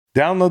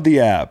Download the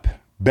app.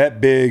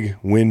 Bet big,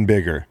 win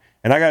bigger.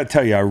 And I got to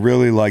tell you, I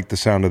really like the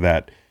sound of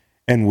that.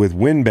 And with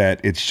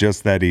WynnBET, it's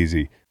just that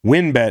easy.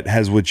 WynnBET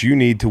has what you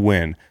need to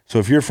win. So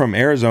if you're from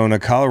Arizona,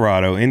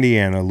 Colorado,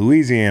 Indiana,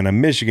 Louisiana,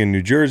 Michigan,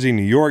 New Jersey,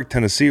 New York,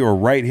 Tennessee, or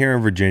right here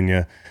in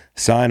Virginia,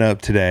 sign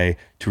up today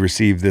to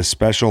receive this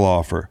special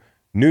offer.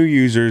 New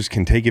users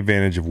can take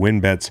advantage of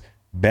WynnBET's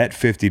Bet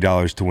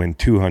 $50 to win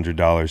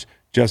 $200.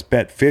 Just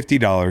bet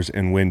 $50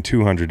 and win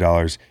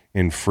 $200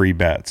 in free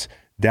bets.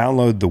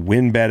 Download the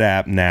WynnBET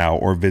app now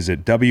or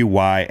visit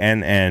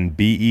WYNNBET.com.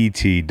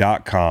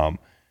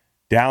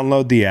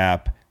 Download the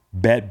app,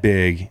 bet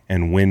big,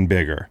 and win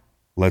bigger.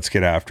 Let's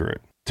get after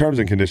it. Terms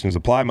and conditions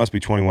apply. Must be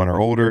 21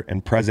 or older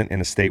and present in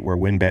a state where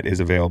WynnBET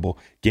is available.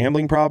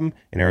 Gambling problem?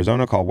 In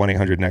Arizona, call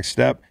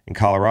 1-800-NEXT-STEP. In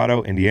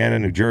Colorado, Indiana,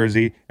 New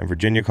Jersey, and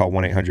Virginia, call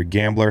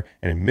 1-800-GAMBLER.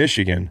 And in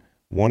Michigan,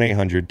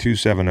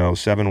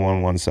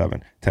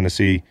 1-800-270-7117.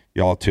 Tennessee,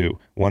 y'all too.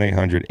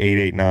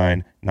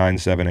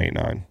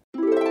 1-800-889-9789.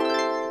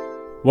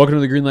 Welcome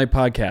to the Greenlight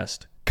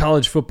Podcast.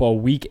 College football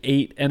week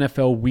 8,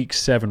 NFL week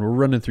 7. We're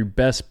running through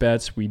best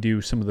bets. We do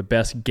some of the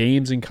best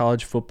games in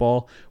college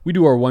football. We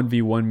do our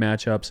 1v1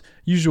 matchups,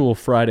 usual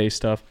Friday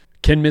stuff.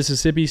 Can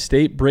Mississippi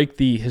State break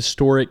the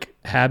historic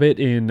habit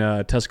in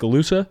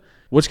Tuscaloosa?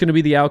 What's going to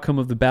be the outcome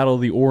of the Battle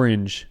of the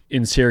Orange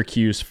in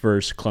Syracuse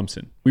versus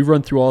Clemson? We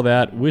run through all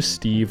that with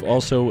Steve.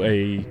 Also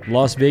a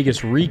Las Vegas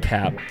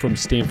recap from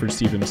Stanford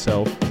Steve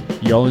himself.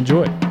 Y'all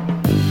enjoy.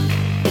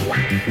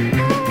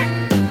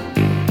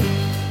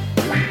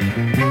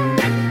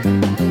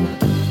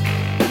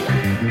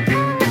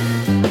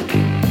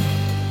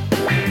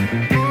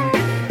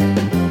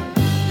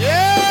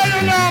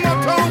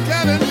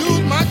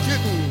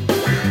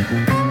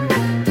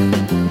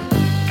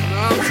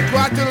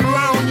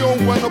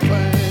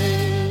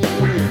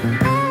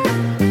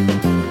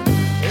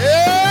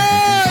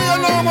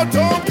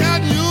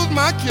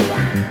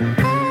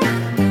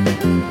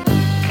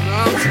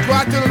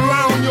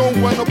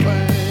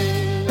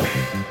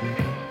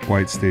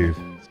 White Steve.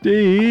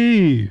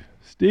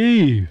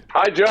 Steve.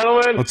 Hi,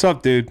 gentlemen. What's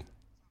up, dude?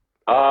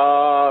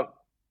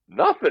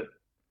 Nothing.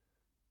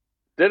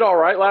 Did all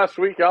right last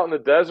week out in the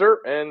desert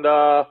and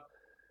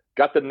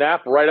got the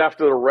nap right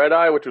after the red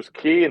eye, which was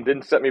key and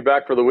didn't set me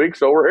back for the week,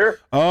 so we're here.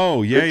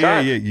 Oh, yeah.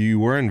 You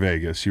were in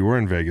Vegas.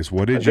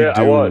 What did you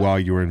do while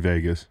you were in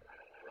Vegas?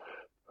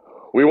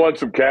 We won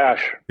some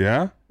cash.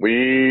 Yeah?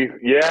 There's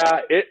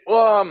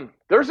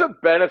a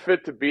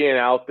benefit to being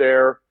out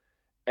there,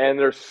 and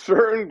there's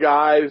certain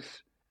guys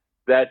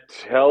that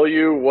tell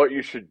you what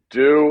you should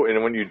do,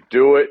 and when you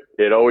do it,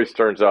 it always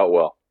turns out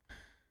well.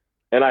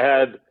 And I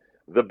had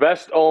the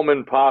best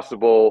omen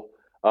possible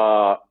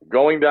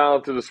going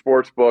down to the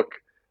sports book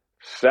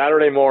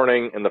Saturday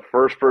morning, and the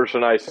first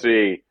person I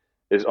see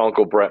is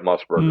Uncle Brett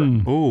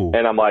Musburger.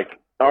 And I'm like,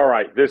 all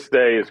right, this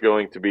day is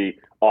going to be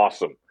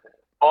awesome.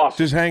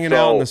 Just hanging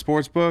out in the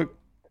sports book?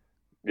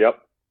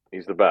 Yep.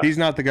 He's the best. He's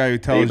not the guy who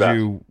tells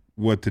you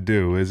what to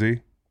do, is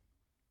he?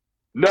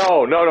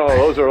 No.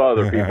 Those are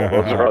other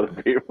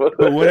people.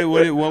 But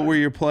what were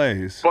your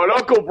plays? But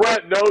Uncle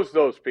Brett knows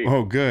those people.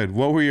 Oh, good.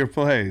 What were your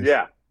plays?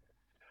 Yeah.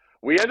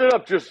 We ended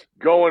up just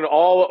going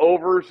all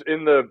overs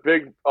in the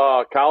big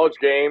college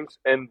games.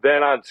 And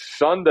then on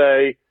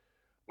Sunday,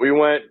 we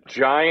went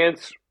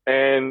Giants.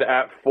 And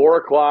at 4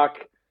 o'clock,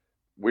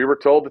 we were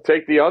told to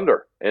take the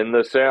under in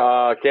the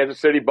Kansas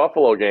City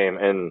Buffalo game.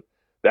 And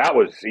that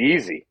was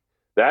easy.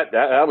 That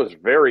was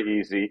very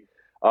easy.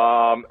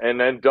 And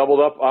then doubled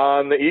up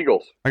on the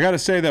Eagles. I got to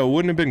say, though, it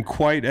wouldn't have been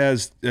quite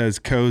as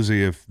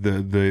cozy if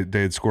they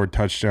had scored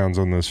touchdowns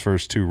on those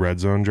first 2 red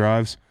zone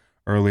drives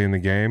early in the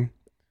game.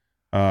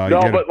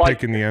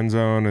 Pick in the end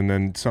zone and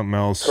then something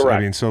else. Correct. I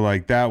mean, so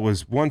like that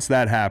was once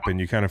that happened,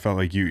 you kind of felt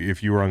like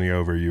if you were on the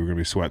over, you were going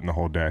to be sweating the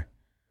whole day.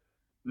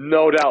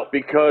 No doubt,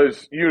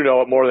 because you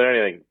know it more than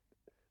anything.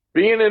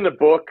 Being in the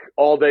book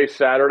all day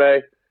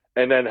Saturday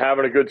and then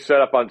having a good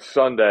setup on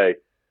Sunday,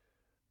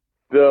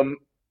 the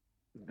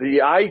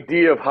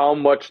idea of how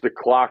much the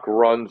clock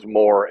runs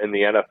more in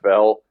the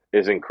NFL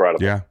is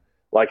incredible. Yeah.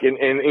 Like,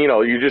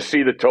 you just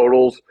see the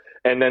totals,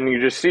 and then you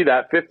just see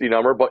that 50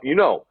 number, but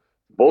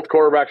both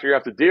quarterbacks you're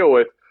going to have to deal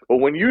with. But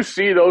when you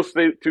see those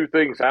two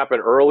things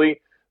happen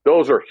early,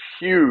 those are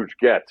huge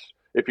gets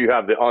if you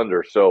have the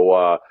under.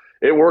 So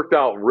it worked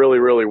out really,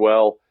 really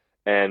well.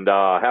 And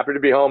happy to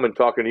be home and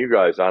talking to you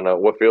guys on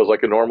what feels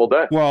like a normal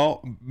day.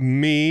 Well,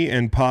 me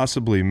and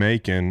possibly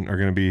Macon are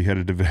going to be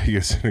headed to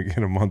Vegas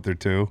in a month or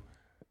two.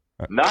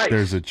 Nice.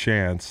 There's a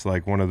chance,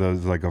 like one of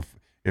those, like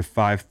if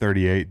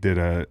 538 did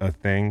a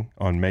thing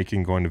on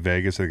Macon going to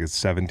Vegas, I think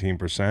it's 17%.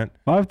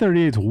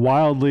 538 is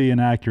wildly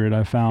inaccurate,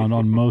 I found,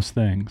 on most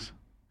things.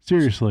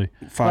 Seriously.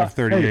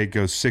 538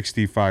 goes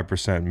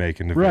 65%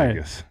 Macon to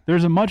Vegas.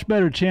 There's a much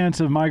better chance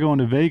of my going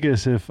to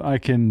Vegas if I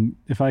can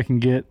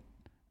get.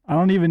 I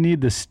don't even need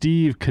the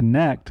Steve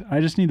Connect. I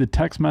just need the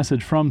text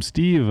message from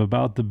Steve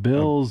about the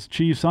Bills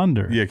Chiefs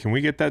under. Yeah, can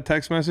we get that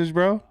text message,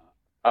 bro?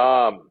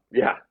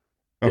 Yeah.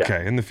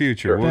 Okay, in the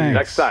future. Sure. We'll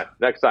Next time.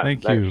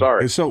 Thank you.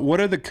 Sorry. So what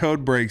are the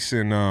code breaks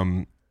in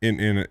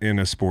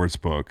a sports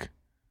book?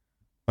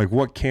 Like,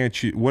 what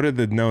are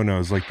the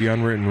no-nos, like the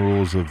unwritten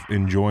rules of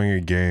enjoying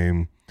a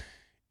game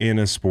in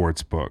a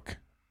sports book?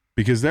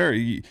 Because there,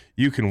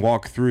 you can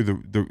walk through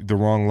the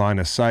wrong line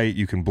of sight.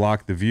 You can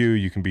block the view.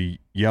 You can be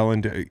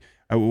yelling.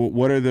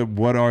 What are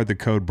the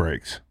code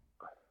breaks?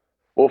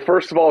 Well,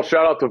 first of all,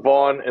 shout out to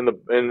Vaughn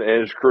and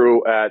his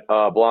crew at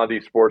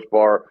Blondie Sports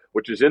Bar,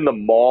 which is in the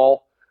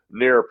mall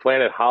near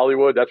Planet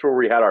Hollywood. That's where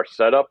we had our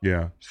setup.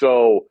 Yeah.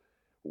 So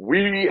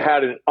we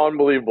had an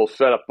unbelievable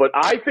setup. But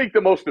I think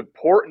the most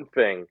important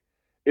thing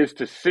is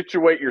to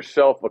situate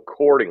yourself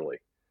accordingly.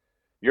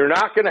 You're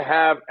not going to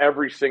have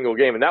every single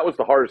game. And that was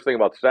the hardest thing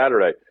about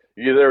Saturday.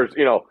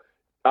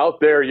 Out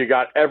there you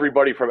got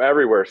everybody from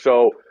everywhere.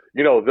 So,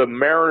 the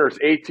Mariners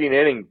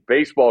 18-inning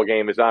baseball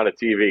game is on a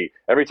TV.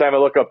 Every time I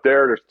look up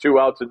there's 2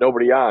 outs and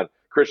nobody on.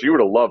 Chris, you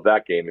would have loved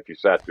that game if you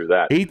sat through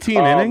that.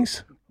 18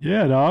 innings?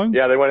 Yeah, dog.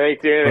 Yeah, they went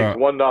 18 innings,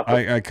 1-0.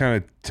 I kind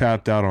of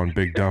tapped out on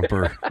Big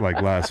Dumper like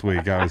last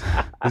week. if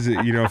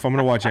I'm going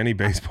to watch any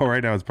baseball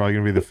right now, it's probably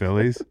going to be the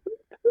Phillies.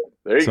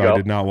 There you go. So I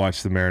did not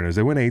watch the Mariners.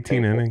 They went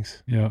 18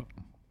 innings. Yeah.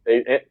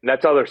 And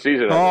that's how their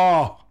season ended.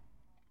 Oh,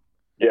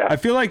 Yeah, I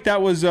feel like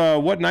that was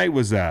what night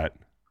was that?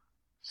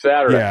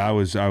 Saturday. Yeah,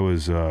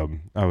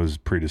 I was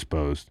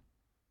predisposed.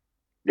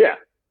 Yeah.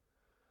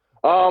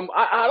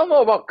 I don't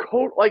know about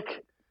code.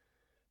 Like,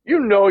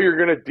 you're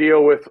going to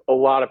deal with a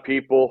lot of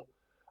people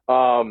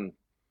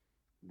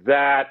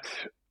that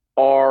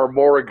are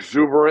more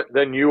exuberant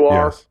than you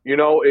are.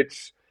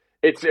 Yes.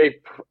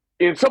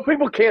 And some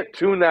people can't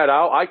tune that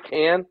out. I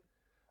can.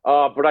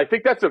 But I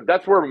think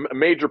that's where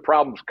major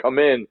problems come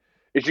in,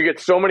 is you get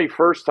so many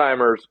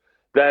first-timers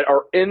that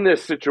are in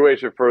this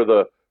situation for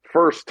the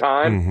first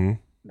time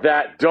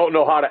that don't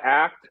know how to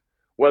act,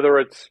 whether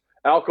it's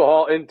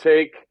alcohol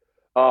intake,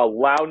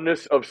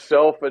 loudness of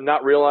self and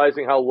not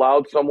realizing how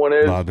loud someone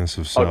is. Loudness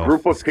of self. A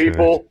group of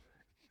people,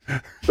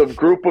 the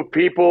group of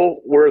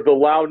people where the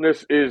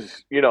loudness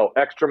is,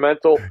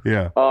 extramental.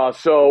 Yeah.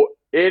 So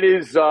it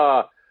is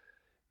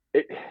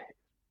it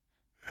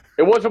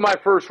wasn't my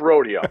first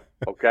rodeo,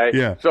 okay?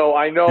 Yeah. So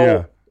I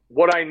know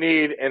what I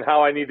need and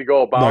how I need to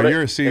go about it. No,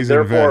 you're a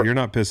seasoned vet. You're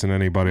not pissing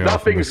anybody off.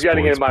 Nothing's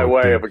getting in my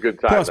way of a good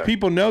time. Plus,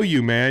 people know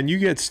you, man. You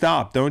get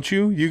stopped, don't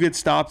you? You get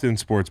stopped in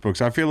sports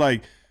books. I feel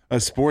like a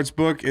sports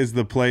book is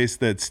the place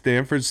that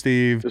Stanford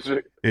Steve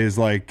is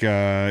like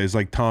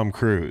Tom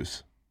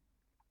Cruise.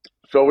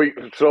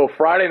 So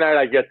Friday night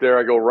I get there.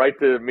 I go right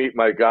to meet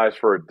my guys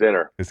for a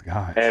dinner. His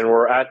guys. And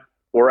we're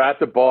at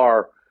the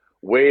bar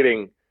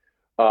waiting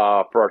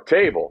for our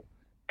table.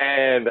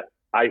 And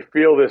I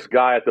feel this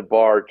guy at the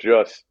bar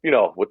just,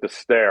 with the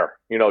stare,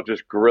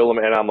 just grill him.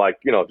 And I'm like,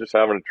 just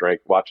having a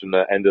drink, watching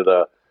the end of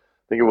I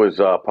think it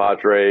was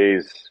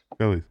Padres.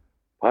 Phillies.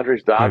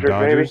 Padres, Dodgers,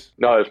 maybe?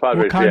 No, it was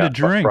Padres. What kind of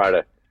drink?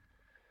 Friday.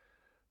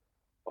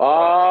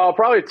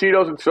 Probably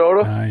Tito's and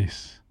soda.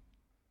 Nice.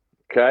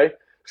 Okay.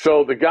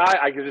 So the guy,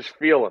 I can just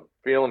feel him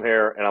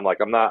here. And I'm like,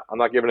 I'm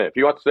not giving it. If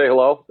he wants to say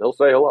hello, he'll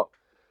say hello.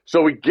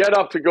 So we get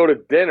up to go to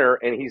dinner,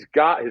 and he's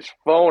got his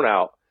phone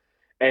out.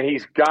 And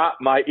he's got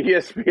my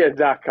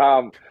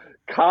ESPN.com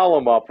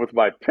column up with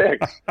my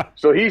picks.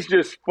 So he's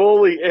just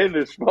fully in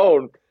his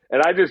phone.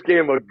 And I just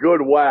gave him a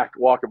good whack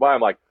walking by. I'm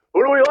like,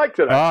 who do we like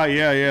today? Oh,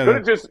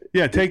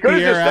 yeah. Take the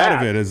air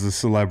out of it as a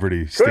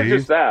celebrity, Steve. Could have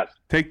just asked.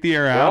 Take the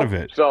air out of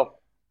it. So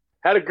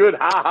had a good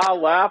ha-ha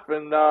laugh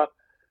and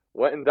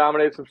went and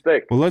dominated some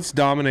steak. Well, let's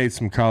dominate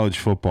some college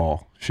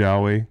football,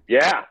 shall we?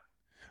 Yeah.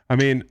 I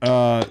mean,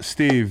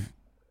 Steve,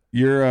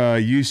 your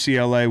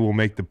UCLA will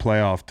make the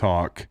playoff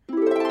talk.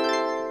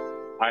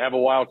 I have a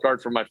wild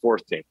card for my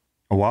fourth team.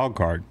 A wild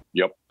card?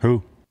 Yep.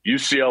 Who?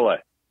 UCLA.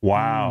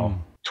 Wow.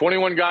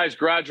 21 guys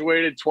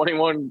graduated.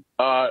 21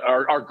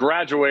 are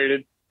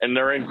graduated, and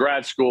they're in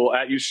grad school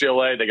at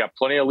UCLA. They got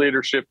plenty of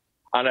leadership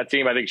on that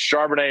team. I think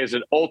Charbonnet is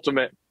an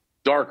ultimate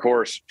dark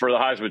horse for the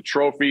Heisman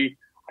Trophy.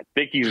 I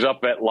think he's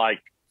up at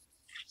like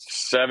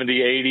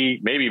 70, 80,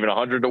 maybe even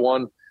 100 to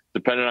 1,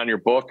 depending on your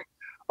book.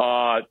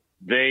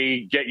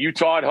 They get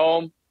Utah at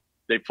home.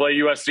 They play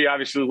USC,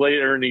 obviously,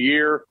 later in the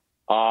year.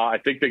 I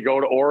think they go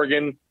to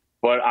Oregon,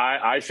 but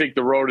I think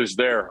the road is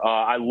there.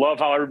 I love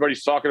how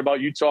everybody's talking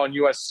about Utah and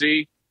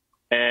USC,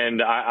 and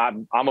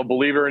I'm a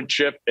believer in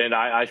Chip, and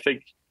I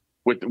think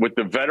with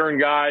the veteran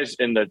guys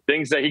and the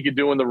things that he could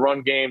do in the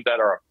run game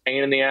that are a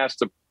pain in the ass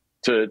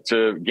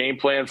to game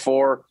plan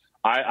for,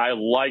 I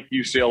like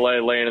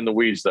UCLA laying in the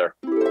weeds there.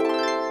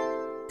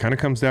 Kind of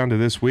comes down to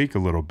this week a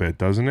little bit,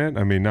 doesn't it?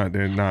 I mean,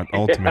 not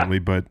ultimately,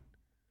 but.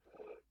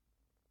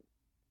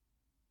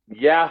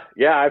 Yeah,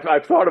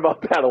 I've thought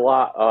about that a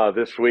lot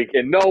this week,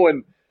 and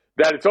knowing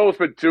that it's almost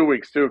been 2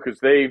 weeks too, because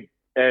they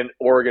and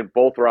Oregon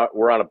both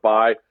were on a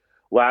bye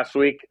last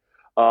week.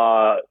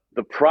 The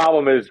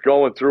problem is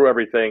going through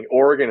everything.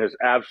 Oregon has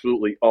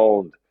absolutely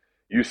owned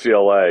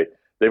UCLA.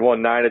 They've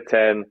won 9 of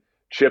 10.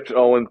 Chip's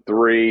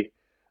 0-3.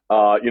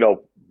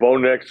 Bo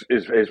Nix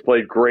has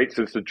played great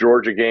since the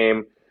Georgia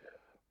game.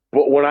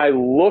 But when I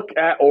look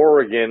at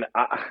Oregon,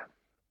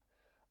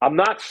 I'm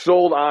not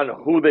sold on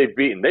who they've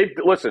beaten.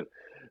 Listen.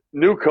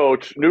 New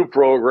coach, new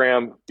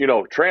program,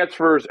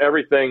 transfers,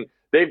 everything.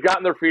 they've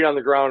gotten their feet on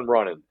the ground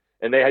running,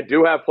 and they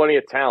do have plenty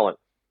of talent.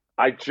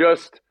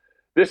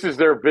 This is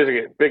their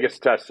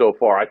biggest test so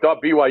far. I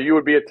thought BYU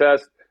would be a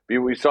test.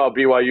 We saw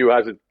BYU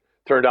hasn't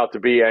turned out to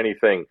be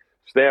anything.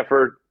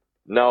 Stanford,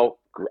 no.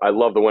 I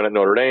love the win at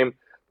Notre Dame.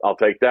 I'll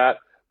take that.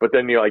 But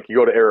then you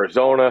go to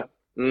Arizona.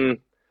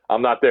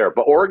 I'm not there.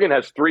 But Oregon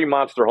has 3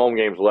 monster home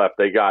games left.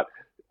 They got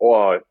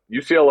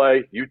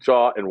UCLA,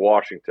 Utah, and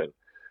Washington.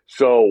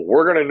 So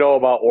we're going to know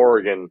about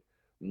Oregon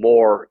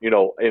more,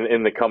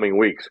 in the coming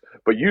weeks.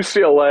 But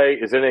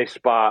UCLA is in a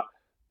spot.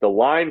 The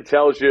line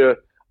tells you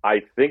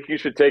I think you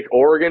should take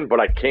Oregon, but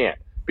I can't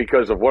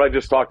because of what I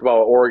just talked about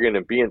with Oregon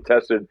and being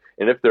tested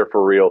and if they're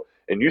for real.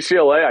 And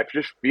UCLA, I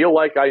just feel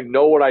like I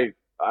know what I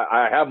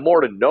have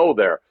more to know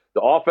there.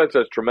 The offense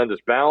has tremendous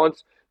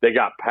balance. They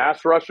got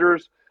pass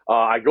rushers.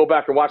 I go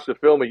back and watch the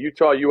film of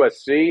Utah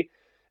USC,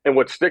 and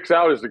what sticks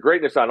out is the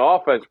greatness on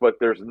offense, but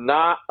there's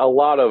not a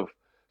lot of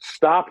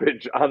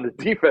stoppage on the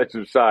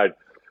defensive side.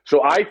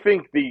 So I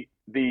think the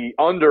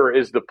under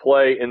is the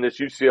play in this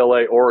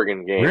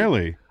UCLA-Oregon game.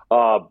 Really?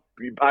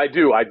 I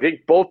do. I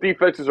think both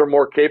defenses are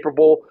more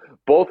capable.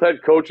 Both head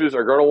coaches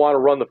are going to want to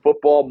run the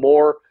football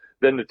more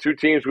than the two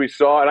teams we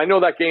saw. And I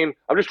know that game,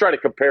 I'm just trying to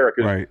compare it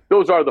because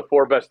those are the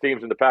 4 best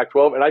teams in the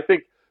Pac-12. And I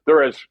think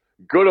they're as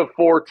good of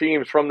 4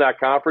 teams from that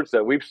conference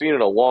that we've seen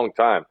in a long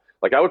time.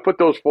 Like, I would put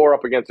those 4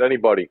 up against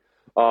anybody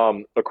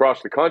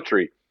across the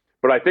country.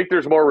 But I think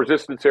there's more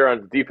resistance here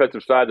on the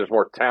defensive side. There's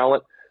more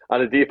talent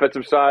on the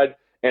defensive side.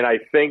 And I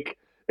think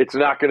it's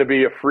not going to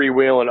be a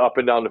freewheeling up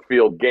and down the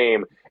field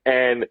game.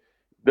 And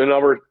the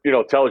number,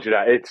 tells you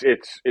that.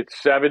 It's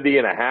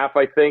 70.5,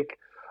 I think.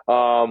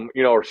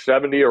 Or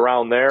 70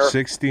 around there.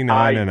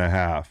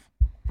 69.5.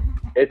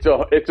 It's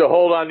a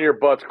hold on to your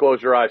butts,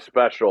 close your eyes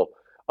special.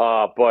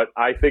 But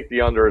I think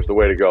the under is the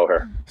way to go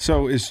here.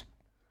 So is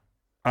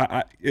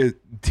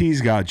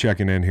T's got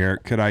checking in here.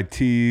 Could I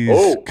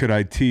tease? Could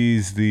I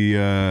tease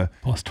the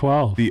plus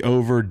 12, the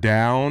over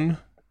down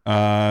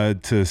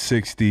to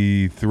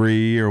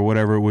 63 or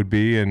whatever it would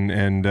be, and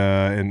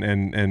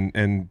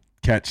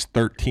catch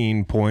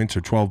 13 points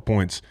or 12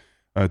 points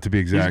to be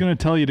exact. He's going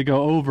to tell you to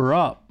go over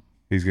up.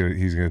 He's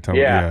gonna tell me.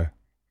 Yeah.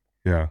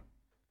 No,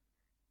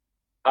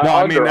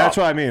 I mean that's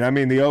what I mean. I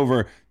mean the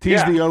over.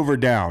 Tease the over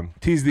down.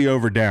 Tease the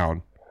over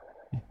down.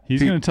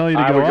 He's going to tell you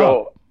to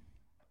go up.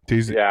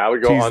 I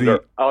would go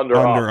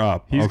under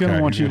up. He's going to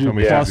want you to do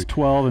plus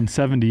 12 and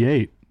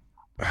 78.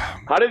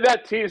 How did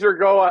that teaser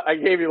go I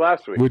gave you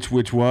last week?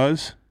 Which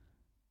was?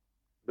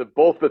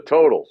 Both the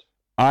totals.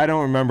 I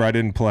don't remember. I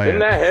didn't play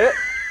Didn't that hit?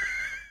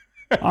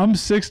 I'm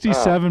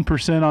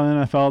 67%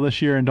 on NFL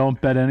this year and don't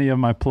bet any of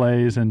my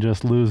plays and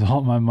just lose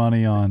all my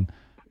money on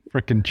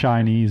freaking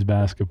Chinese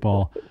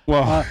basketball.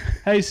 Well,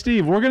 hey,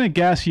 Steve, we're going to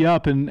gas you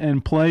up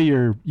and play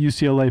your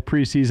UCLA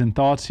preseason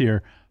thoughts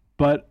here.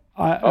 But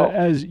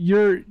as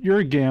you're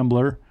a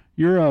gambler,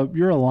 you're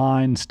a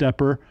line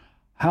stepper.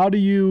 How do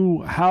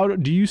you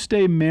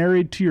stay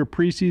married to your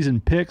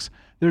preseason picks?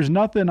 There's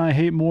nothing I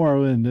hate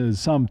more than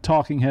some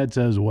talking head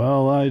says,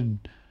 well,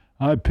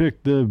 I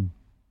picked the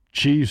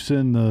Chiefs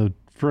and the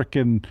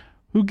frickin'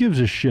 who gives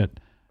a shit?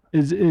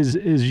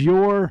 Is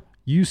your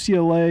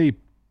UCLA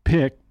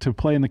pick to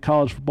play in the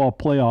college football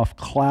playoff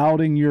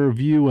clouding your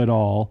view at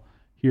all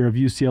here of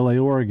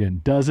UCLA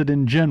Oregon? Does it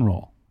in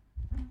general?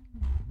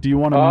 Do you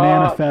want to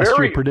manifest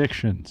your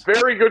predictions?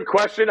 Very good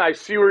question. I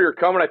see where you're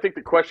coming. I think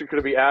the question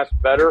could be asked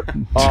better,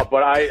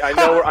 but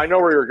I know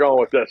where you're going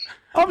with this.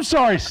 I'm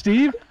sorry,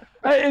 Steve.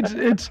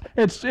 It's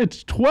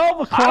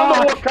 12 o'clock. I don't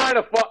know what kind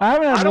of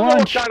know what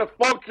lunch. kind of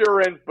funk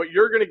you're in, but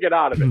you're going to get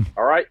out of it.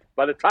 All right.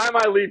 By the time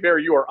I leave here,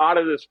 you are out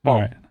of this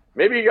funk. Right.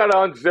 Maybe you got to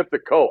unzip the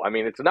coat. I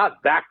mean, it's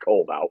not that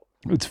cold out.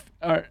 It's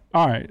all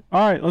right.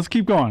 Let's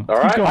keep going. Keep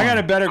going. I got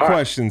a better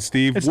question,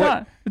 Steve. It's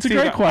not. It's Steve,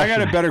 a great question. I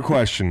got a better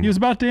question. He was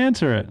about to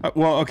answer it.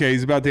 Okay,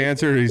 he's about to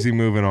answer it, or is he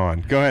moving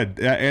on? Go ahead,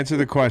 answer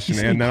the question,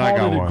 and then I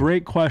got one. A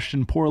great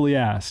question, poorly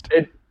asked.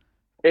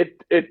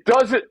 It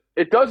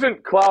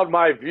doesn't cloud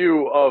my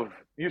view of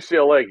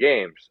UCLA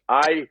games.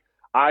 I'm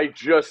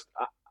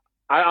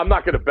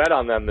not going to bet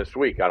on them this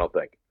week. I don't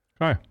think.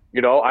 Okay.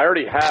 I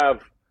already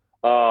have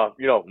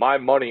my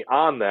money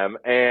on them,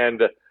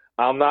 and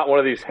I'm not one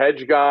of these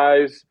hedge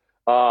guys.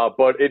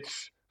 But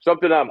it's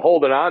something I'm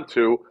holding on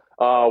to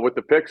with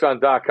the picks on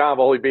 .com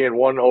only being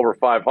 1 over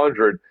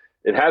 500.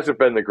 It hasn't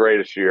been the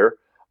greatest year,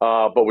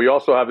 but we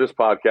also have this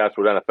podcast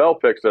with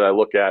NFL picks that I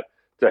look at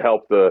to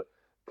help the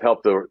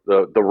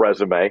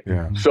resume.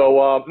 Yeah.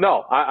 So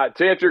no,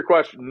 to answer your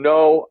question,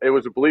 no, it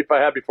was a belief I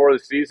had before the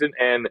season,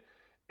 and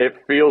it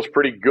feels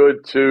pretty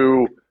good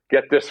to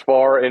get this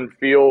far and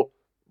feel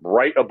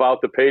right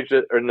about the page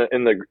in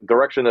the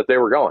direction that they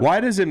were going. Why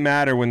does it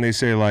matter when they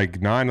say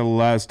like 9 of the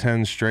last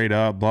 10 straight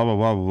up, blah, blah,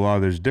 blah, blah, blah?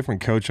 There's a different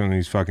coach on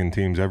these fucking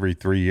teams every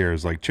 3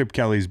 years. Like Chip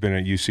Kelly's been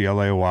at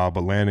UCLA a while,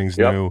 but Lanning's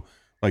new.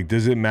 Like,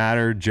 does it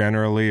matter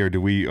generally, or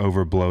do we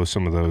overblow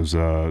some of those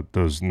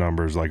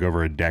numbers like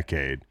over a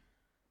decade?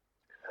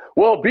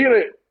 Well,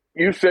 being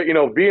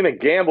a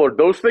gambler,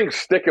 those things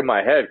stick in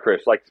my head,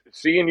 Chris. Like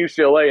seeing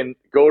UCLA and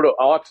go to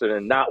Austin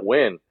and not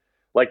win,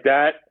 like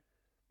that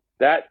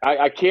that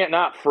I can't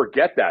not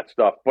forget that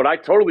stuff. But I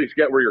totally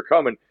get where you're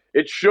coming.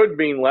 It should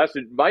mean less.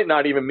 It might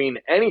not even mean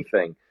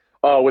anything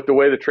with the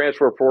way the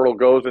transfer portal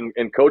goes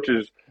and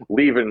coaches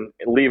leaving,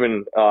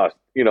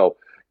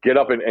 get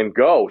up and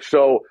go.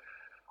 So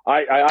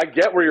I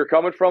get where you're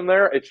coming from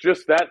there. It's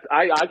just that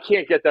I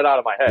can't get that out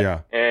of my head.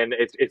 Yeah. And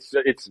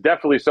it's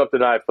definitely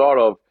something I've thought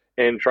of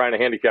in trying to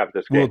handicap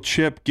this game. Will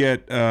Chip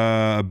get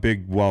a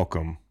big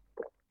welcome?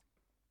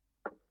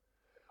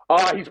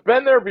 He's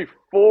been there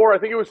before. I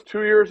think it was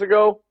 2 years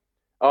ago.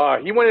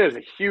 He went in as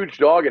a huge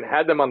dog and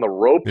had them on the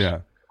ropes. Yeah.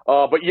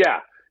 But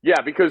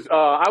because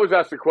I was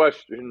asked the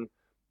question,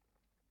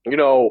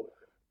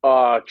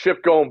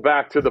 Chip going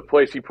back to the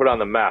place he put on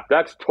the map.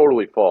 That's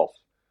totally false.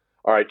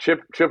 All right, Chip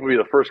would be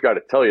the first guy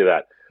to tell you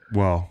that.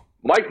 Well,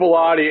 Mike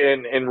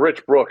Bellotti and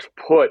Rich Brooks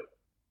put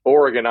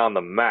Oregon on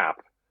the map.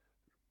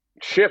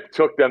 Chip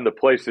took them to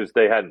places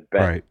they hadn't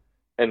been. right.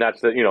 And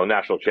that's the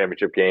national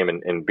championship game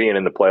and being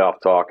in the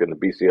playoff talk and the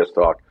BCS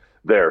talk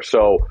there.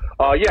 So,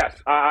 yes,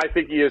 I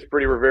think he is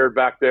pretty revered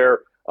back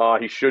there.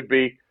 He should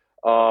be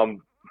for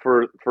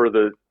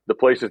the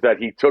places that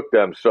he took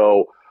them.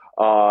 So,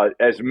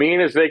 as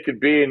mean as they could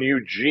be in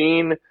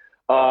Eugene,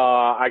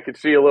 I could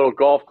see a little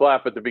golf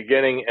clap at the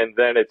beginning, and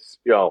then it's,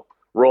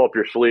 roll up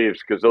your sleeves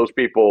because those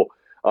people,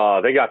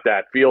 they got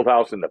that field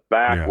house in the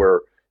back where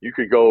you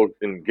could go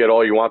and get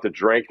all you want to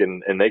drink,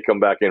 and they come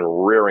back in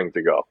rearing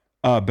to go.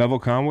 Bevel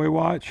Conway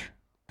watch,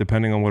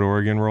 depending on what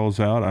Oregon rolls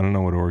out. I don't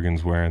know what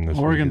Oregon's wearing this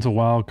week. Oregon's a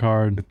wild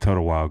card. A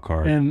total wild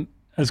card. And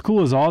as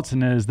cool as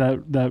Alton is,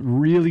 that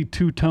really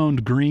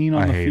two-toned green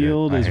on the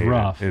field is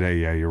rough.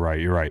 Yeah, you're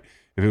right.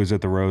 If it was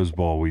at the Rose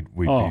Bowl,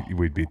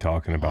 we'd be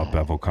talking about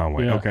Bevel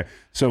Conway. Yeah. Okay,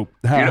 so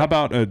how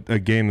about a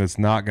game that's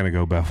not going to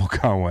go Bevel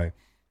Conway?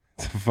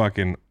 It's a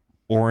fucking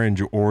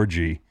orange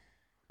orgy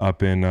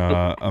up in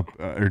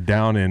or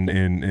down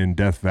in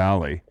Death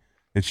Valley.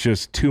 It's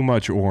just too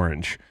much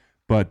orange.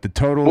 But the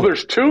total. Well,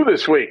 there's two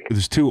this week.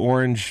 There's two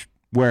orange.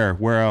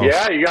 Where else?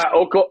 Yeah, you got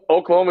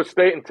Oklahoma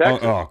State and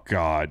Texas. Oh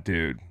God,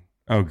 dude.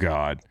 Oh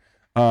God.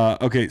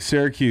 Okay,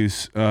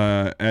 Syracuse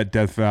at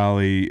Death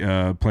Valley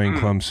playing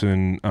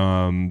Clemson.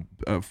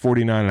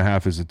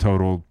 49.5 is the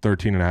total.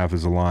 13.5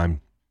 is the line.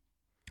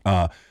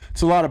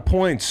 It's a lot of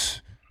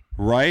points,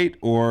 right?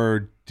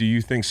 Or do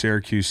you think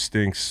Syracuse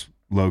stinks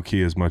low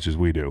key as much as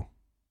we do?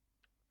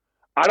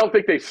 I don't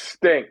think they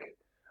stink.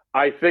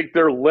 I think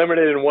they're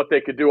limited in what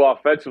they could do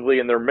offensively,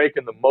 and they're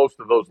making the most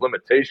of those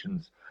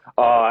limitations.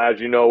 As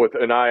you know, with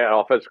an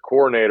offensive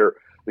coordinator,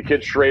 the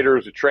kid Schrader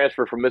is a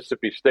transfer from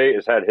Mississippi State,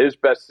 has had his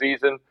best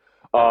season.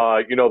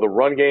 The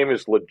run game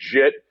is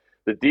legit.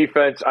 The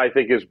defense, I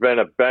think, has been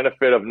a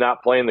benefit of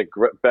not playing the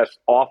best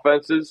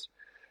offenses.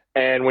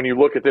 And when you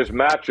look at this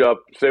matchup,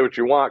 say what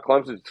you want,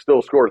 Clemson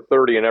still scored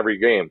 30 in every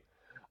game.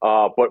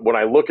 But when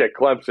I look at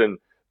Clemson,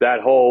 that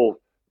whole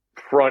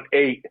front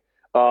eight,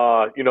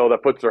 that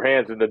puts their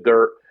hands in the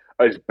dirt,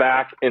 is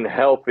back and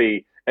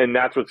healthy, and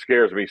that's what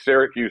scares me.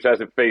 Syracuse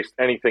hasn't faced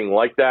anything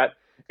like that.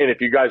 And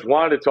if you guys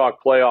wanted to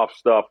talk playoff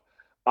stuff,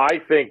 I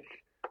think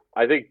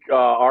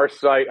our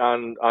site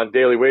on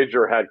Daily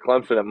Wager had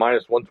Clemson at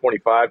minus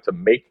 125 to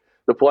make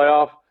the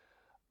playoff.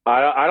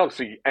 I don't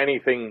see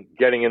anything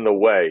getting in the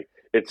way.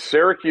 It's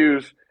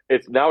Syracuse.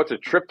 It's a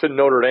trip to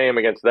Notre Dame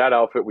against that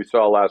outfit we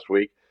saw last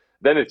week.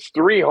 Then it's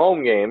 3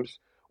 home games,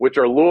 which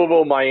are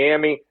Louisville,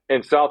 Miami,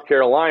 and South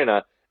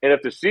Carolina. And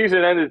if the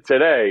season ended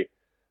today,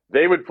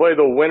 they would play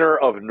the winner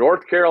of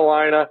North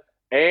Carolina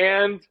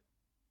and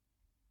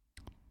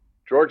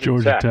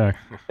Georgia Tech.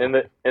 in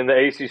the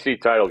ACC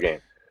title game.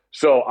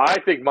 So I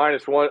think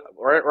minus one,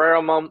 right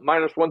around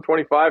minus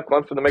 125,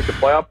 Clemson to make the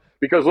playoff.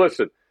 Because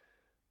listen,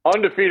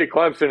 undefeated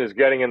Clemson is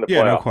getting in the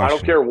playoff. No question. I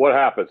don't care what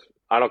happens.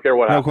 No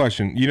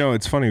question.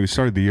 It's funny. We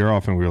started the year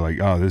off and we were like,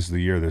 oh, this is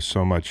the year. There's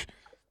so much.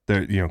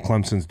 There,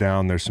 Clemson's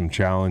down. There's some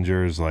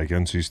challengers. Like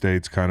NC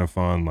State's kind of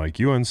fun. Like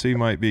UNC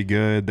might be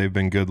good. They've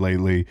been good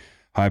lately.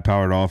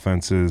 High-powered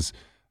offenses.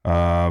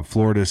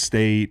 Florida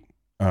State.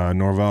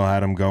 Norvell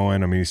had them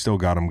going. I mean, he still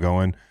got them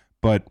going.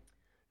 But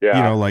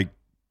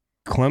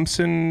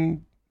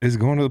Clemson is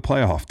going to the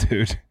playoff,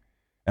 dude.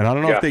 And I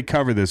don't know if they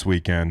cover this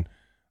weekend.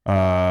 But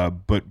I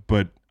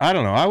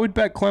don't know. I would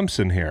bet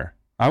Clemson here.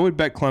 I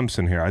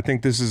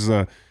think this is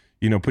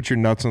put your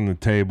nuts on the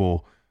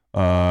table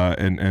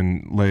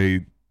and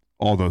lay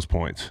all those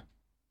points.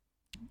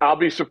 I'll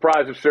be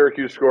surprised if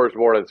Syracuse scores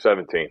more than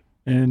 17.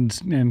 And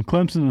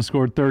Clemson has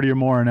scored 30 or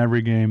more in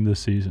every game this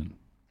season.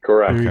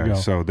 Correct. There you go.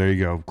 So there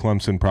you go.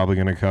 Clemson probably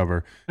going to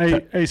cover.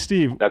 Hey,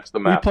 Steve. That's the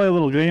map. We play a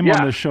little game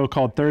on this show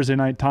called Thursday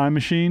Night Time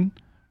Machine,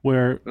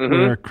 where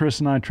Chris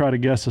and I try to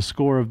guess the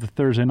score of the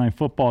Thursday night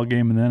football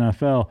game in the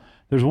NFL.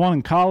 There's one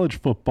in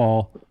college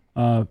football.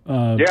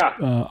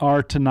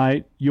 Our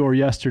tonight, your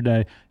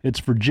yesterday. It's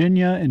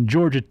Virginia and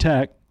Georgia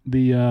Tech,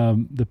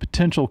 the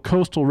potential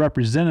coastal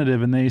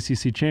representative in the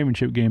ACC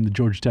championship game, the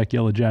Georgia Tech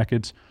Yellow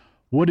Jackets.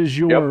 What is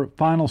your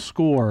final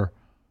score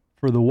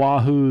for the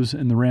Wahoos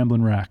and the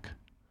Ramblin' Wreck?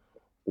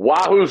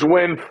 Wahoos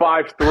win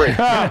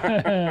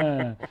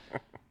 5-3.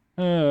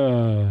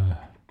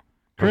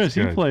 Chris,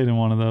 you played in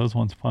one of those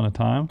once upon a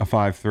time. A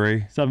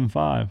 5-3?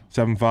 7-5.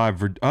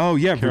 7-5. Oh,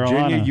 yeah,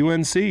 Carolina. Virginia,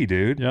 UNC,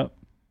 dude. Yep.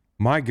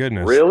 My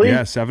goodness. Really?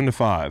 Yeah,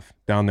 7-5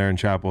 down there in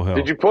Chapel Hill.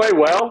 Did you play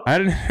well? I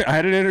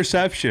had an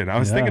interception. I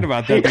was thinking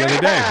about that the other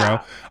day, bro.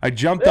 I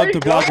jumped up to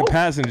block a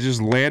pass and it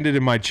just landed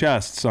in my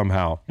chest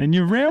somehow. And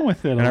you ran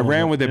with it. And I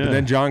ran with it, yeah. but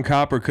then John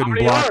Copper couldn't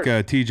block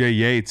TJ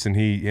Yates, and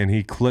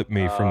he clipped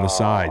me from the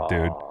side,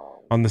 dude.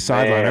 On the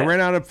sideline. I ran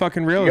out of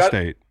fucking real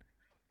estate.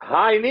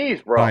 High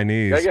knees, bro. High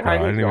knees, bro. I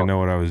didn't even know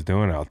what I was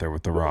doing out there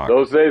with the rock.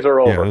 Those days are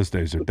over. Yeah, those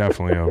days are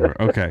definitely over.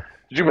 Okay.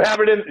 Did you have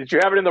it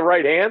in the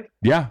right hand?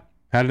 Yeah,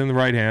 had it in the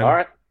right hand. All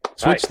right.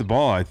 Switched the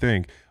ball, I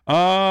think.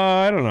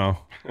 I don't know.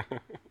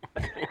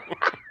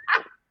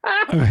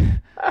 The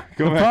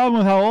problem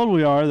with how old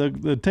we are,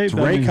 the tape It's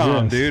doesn't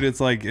Raycom, exist. dude.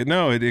 It's like,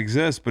 no, it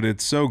exists, but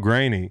it's so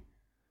grainy.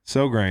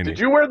 So grainy. Did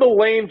you wear the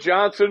Lane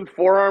Johnson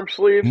forearm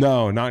sleeve?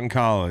 No, not in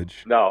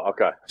college. No,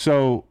 okay.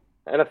 So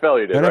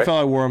NFL you did, NFL, right?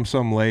 I wore them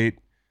some late,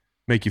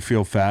 make you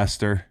feel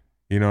faster.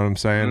 You know what I'm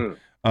saying?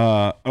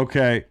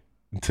 Okay,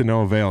 to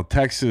no avail.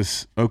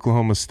 Texas,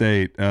 Oklahoma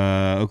State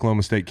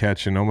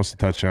catching almost a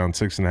touchdown,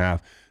 6.5.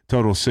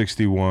 Total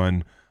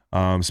 61.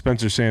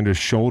 Spencer Sanders'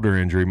 shoulder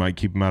injury might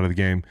keep him out of the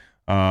game.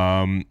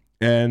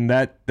 And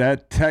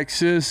that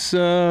Texas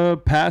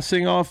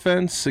passing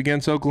offense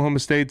against Oklahoma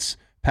State's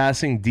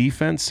passing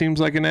defense seems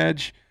like an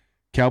edge.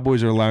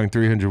 Cowboys are allowing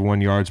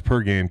 301 yards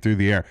per game through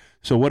the air.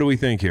 So what do we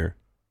think here?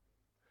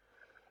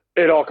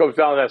 It all comes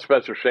down to that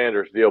Spencer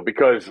Sanders deal,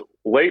 because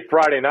late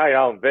Friday night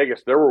out in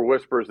Vegas, there were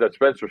whispers that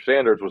Spencer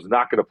Sanders was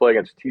not going to play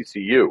against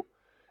TCU.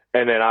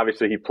 And then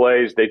obviously he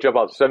plays. They jump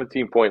out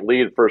 17-point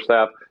lead the first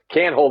half.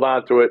 Can't hold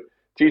on to it.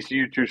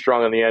 TCU too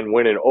strong in the end,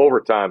 win in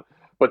overtime.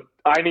 But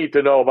I need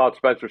to know about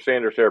Spencer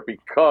Sanders here,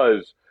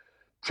 because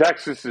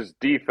Texas's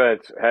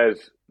defense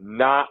has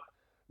not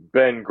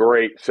been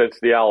great since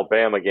the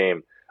Alabama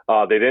game.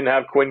 They didn't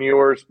have Quinn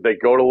Ewers. They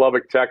go to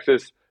Lubbock,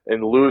 Texas,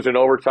 and lose in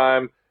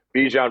overtime.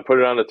 Bijan put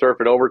it on the turf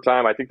in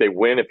overtime. I think they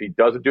win if he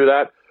doesn't do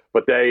that.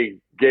 But they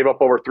gave up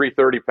over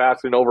 330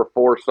 passing, over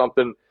 4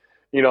 something,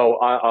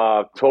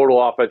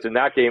 total offense in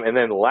that game. And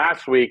then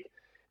last week,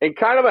 in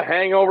kind of a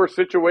hangover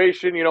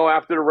situation,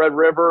 after the Red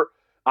River,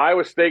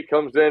 Iowa State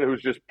comes in,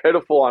 who's just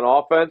pitiful on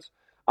offense.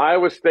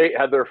 Iowa State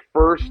had their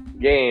first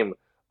game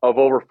of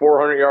over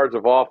 400 yards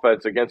of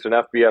offense against an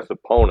FBS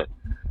opponent.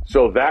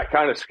 So that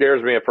kind of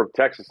scares me from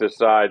Texas's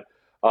side.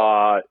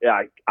 I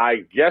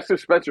guess if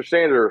Spencer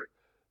Sanders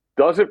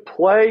doesn't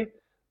play,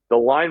 the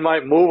line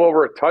might move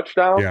over a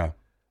touchdown. Yeah.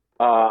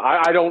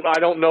 I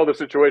don't know the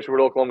situation with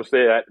Oklahoma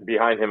State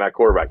behind him at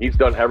quarterback. He's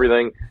done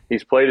everything.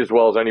 He's played as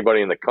well as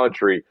anybody in the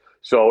country.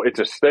 So it's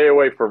a stay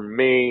away from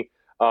me.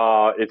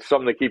 It's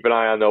something to keep an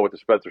eye on, though, with the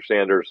Spencer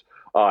Sanders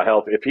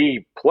health. If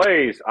he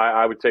plays,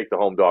 I would take the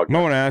home dog. You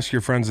might want to ask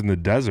your friends in the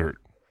desert.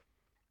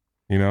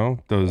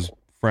 Those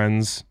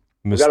friends,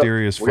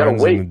 mysterious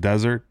friends in the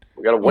desert.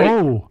 We got to wait.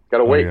 Got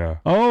to wait. Yeah.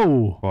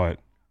 Oh. What?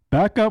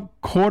 Backup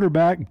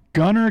quarterback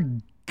Gunnar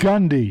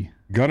Gundy.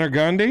 Gunnar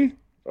Gundy?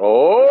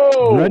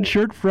 Oh.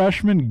 Redshirt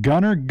freshman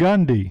Gunnar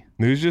Gundy.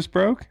 News just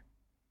broke?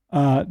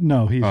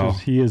 No,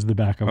 he is the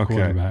backup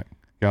quarterback.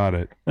 Got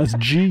it. That's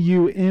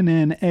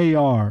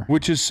Gunnar.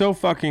 Which is so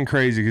fucking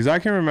crazy, because I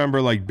can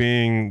remember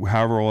being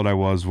however old I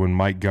was when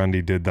Mike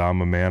Gundy did the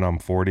I'm a man, I'm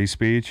 40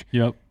 speech.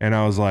 Yep. And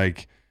I was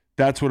like,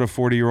 that's what a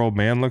 40-year-old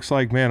man looks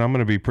like? Man, I'm going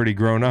to be pretty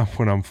grown up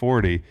when I'm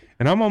 40.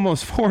 And I'm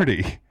almost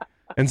 40.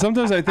 And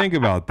sometimes I think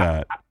about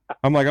that.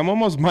 I'm like, I'm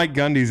almost Mike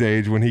Gundy's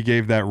age when he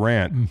gave that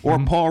rant. Mm-hmm. Or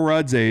Paul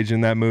Rudd's age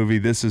in that movie,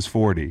 This Is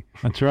 40.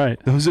 That's right.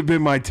 Those have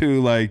been my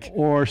two,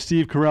 Or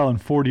Steve Carell in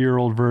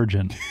 40-Year-Old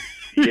Virgin.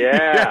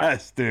 Yeah.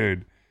 Yes,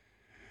 dude.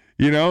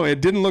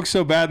 It didn't look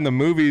so bad in the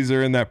movies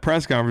or in that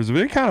press conference,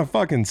 but it kind of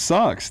fucking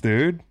sucks,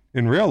 dude,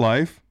 in real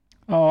life.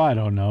 Oh, I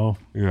don't know.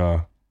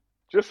 Yeah.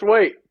 Just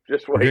wait.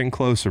 We're getting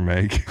closer,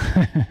 Meg.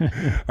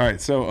 All right,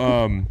 so,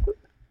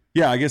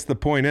 I guess the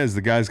point is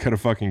the guy's got a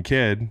fucking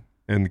kid,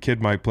 and the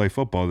kid might play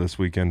football this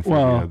weekend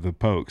for the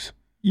Pokes.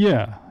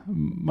 Yeah,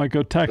 might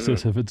go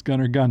Texas if it's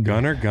Gunnar Gundy.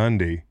 Gunnar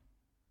Gundy.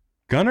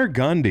 Gunnar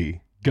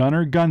Gundy.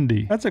 Gunnar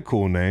Gundy. That's a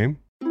cool name.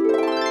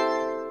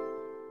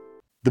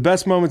 The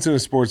best moments in a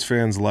sports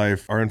fan's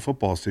life are in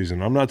football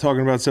season. I'm not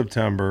talking about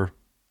September.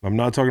 I'm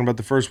not talking about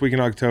the first week in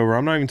October.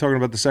 I'm not even talking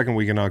about the second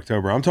week in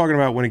October. I'm talking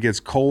about when it gets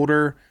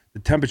colder, the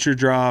temperature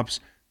drops,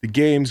 the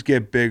games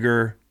get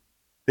bigger,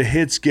 the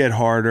hits get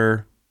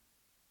harder,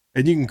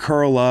 and you can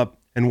curl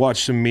up and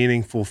watch some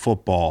meaningful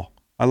football.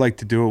 I like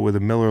to do it with a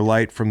Miller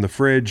Lite from the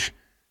fridge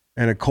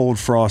and a cold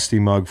Frosty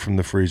mug from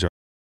the freezer.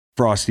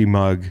 Frosty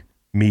mug,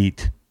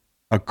 meat,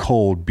 a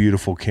cold,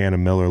 beautiful can of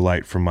Miller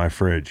Lite from my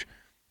fridge.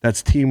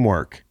 That's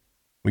teamwork.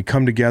 We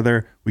come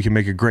together, we can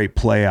make a great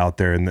play out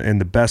there,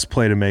 and the best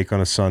play to make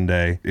on a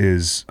Sunday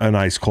is an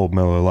ice cold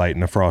Miller Lite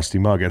and a Frosty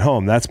mug at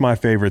home. That's my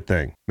favorite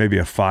thing. Maybe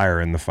a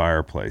fire in the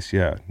fireplace.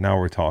 Yeah, now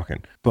we're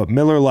talking. But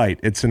Miller Lite,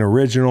 it's an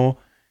original,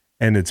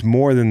 and it's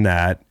more than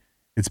that.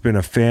 It's been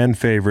a fan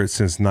favorite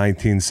since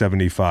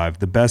 1975.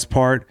 The best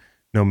part,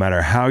 no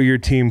matter how your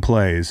team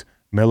plays,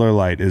 Miller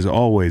Lite is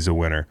always a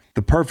winner.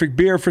 The perfect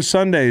beer for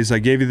Sundays. I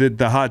gave you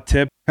the hot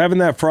tip. Having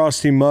that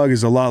frosty mug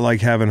is a lot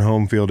like having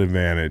home field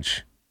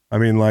advantage. I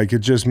mean, like, it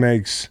just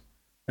makes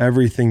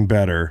everything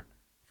better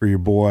for your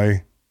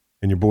boy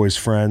and your boy's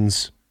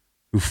friends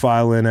who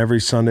file in every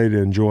Sunday to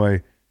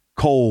enjoy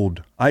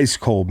cold, ice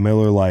cold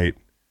Miller Lite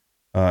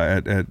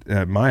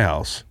at my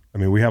house. I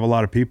mean, we have a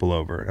lot of people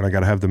over, and I got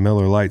to have the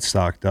Miller Lite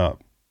stocked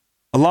up.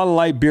 A lot of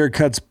light beer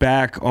cuts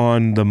back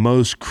on the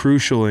most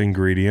crucial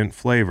ingredient,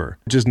 flavor.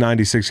 Just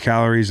 96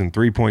 calories and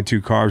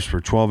 3.2 carbs per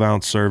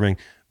 12-ounce serving.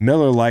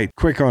 Miller Lite,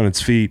 quick on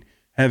its feet,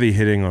 heavy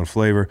hitting on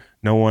flavor.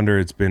 No wonder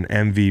it's been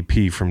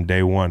MVP from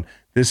day one.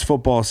 This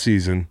football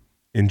season,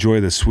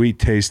 enjoy the sweet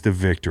taste of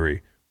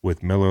victory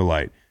with Miller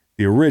Lite,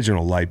 the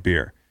original light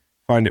beer.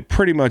 Find it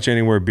pretty much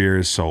anywhere beer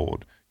is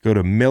sold. Go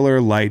to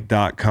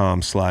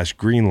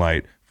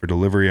MillerLite.com/greenlight for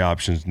delivery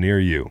options near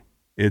you.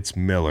 It's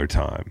Miller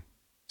time.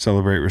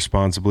 Celebrate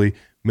responsibly.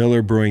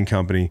 Miller Brewing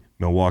Company,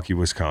 Milwaukee,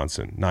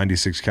 Wisconsin.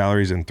 96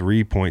 calories and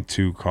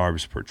 3.2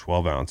 carbs per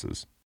 12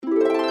 ounces.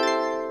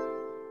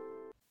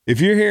 If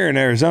you're here in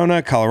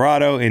Arizona,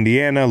 Colorado,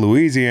 Indiana,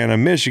 Louisiana,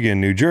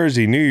 Michigan, New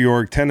Jersey, New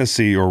York,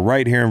 Tennessee, or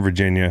right here in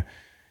Virginia,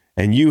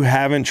 and you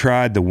haven't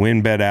tried the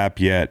WynnBET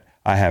app yet,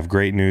 I have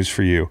great news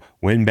for you.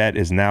 WynnBET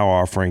is now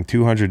offering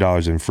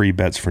 $200 in free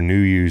bets for new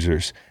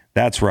users.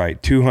 That's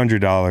right,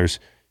 $200,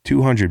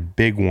 200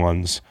 big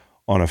ones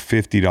on a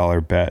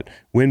 $50 bet.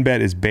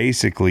 WynnBET is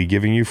basically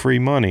giving you free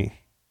money.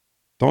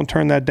 Don't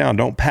turn that down.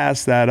 Don't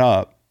pass that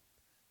up.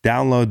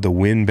 Download the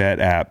WynnBET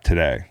app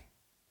today.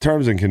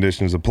 Terms and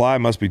conditions apply.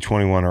 Must be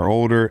 21 or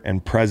older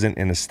and present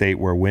in a state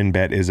where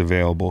WynnBET is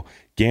available.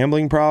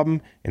 Gambling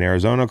problem? In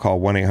Arizona, call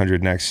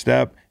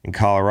 1-800-NEXT-STEP. In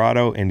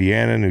Colorado,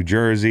 Indiana, New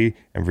Jersey,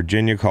 and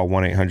Virginia, call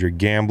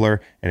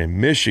 1-800-GAMBLER. And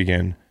in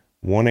Michigan,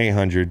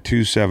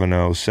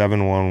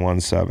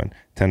 1-800-270-7117.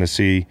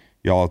 Tennessee,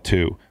 y'all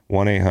too.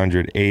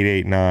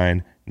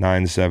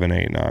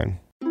 1-800-889-9789.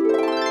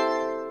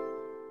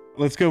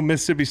 Let's go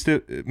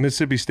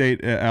Mississippi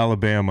State,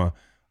 Alabama.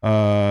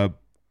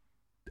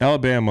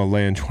 Alabama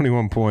laying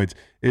 21 points.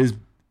 Is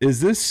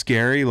this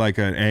scary, like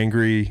an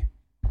angry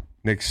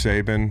Nick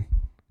Saban?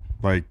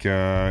 Like,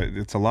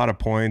 it's a lot of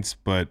points,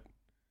 but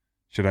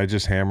should I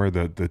just hammer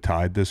the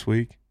Tide this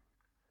week?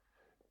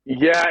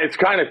 Yeah, it's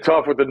kind of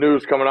tough with the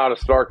news coming out of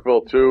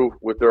Starkville, too,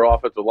 with their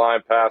offensive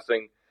line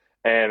passing.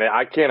 And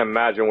I can't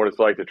imagine what it's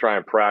like to try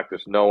and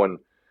practice knowing,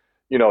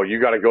 you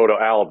got to go to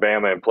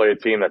Alabama and play a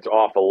team that's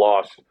off a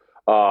loss,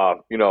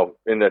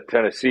 in the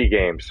Tennessee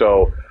game.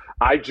 So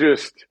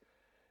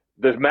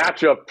the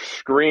matchup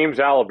screams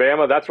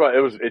Alabama. That's why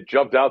it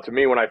jumped out to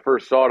me when I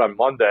first saw it on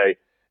Monday.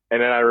 And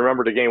then I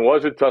remembered the game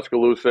was in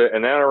Tuscaloosa.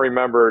 And then I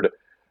remembered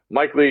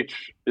Mike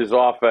Leach's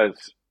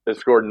offense has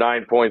scored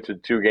 9 points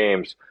in 2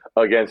 games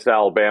against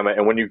Alabama.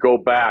 And when you go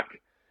back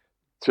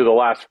to the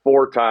last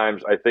 4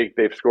 times, I think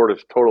they've scored a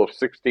total of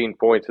 16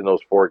 points in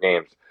those 4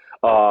 games.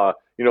 The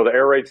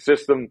air raid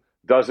system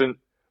doesn't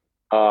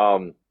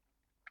prioritize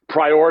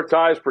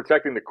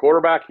protecting the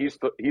quarterback. He's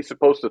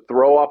supposed to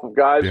throw off of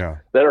guys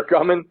that are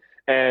coming.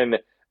 And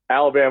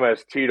Alabama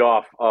has teed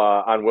off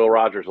on Will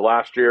Rogers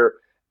last year.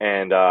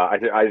 And I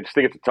just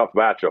think it's a tough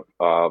matchup,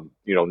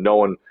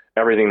 knowing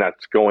everything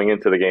that's going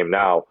into the game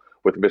now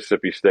with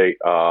Mississippi State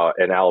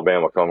and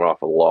Alabama coming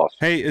off of the loss.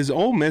 Hey, is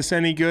Ole Miss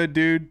any good,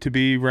 dude, to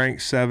be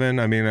ranked 7?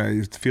 I mean,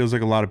 it feels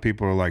like a lot of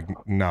people are like,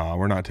 nah,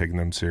 we're not taking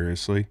them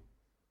seriously.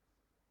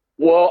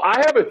 Well,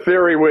 I have a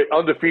theory with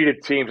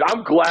undefeated teams.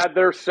 I'm glad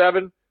they're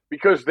 7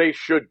 because they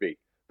should be.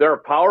 They're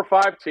a Power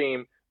 5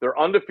 team. They're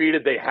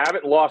undefeated. They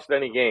haven't lost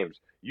any games.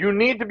 You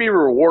need to be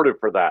rewarded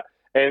for that.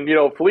 And,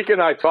 Felica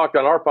and I talked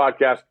on our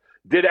podcast,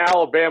 did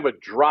Alabama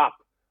drop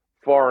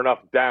far enough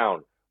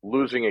down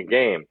losing a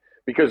game?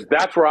 Because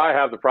that's where I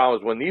have the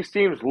problem is when these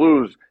teams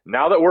lose,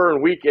 now that we're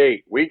in week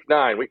 8, week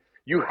 9,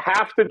 you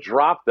have to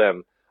drop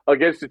them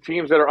against the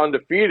teams that are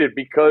undefeated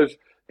because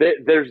they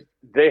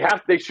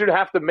should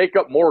have to make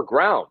up more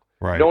ground,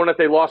 knowing that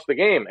they lost the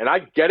game. And I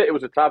get it. It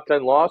was a top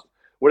 10 loss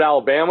with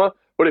Alabama.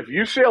 But if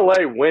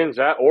UCLA wins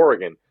at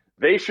Oregon,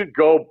 they should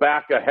go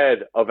back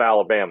ahead of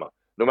Alabama,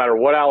 no matter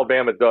what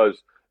Alabama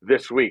does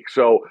this week.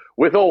 So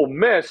with Ole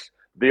Miss,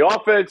 the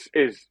offense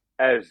is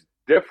as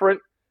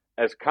different,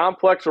 as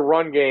complex a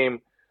run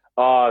game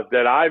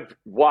that I've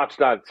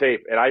watched on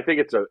tape, and I think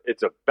it's a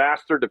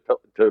bastard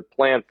to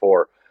plan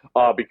for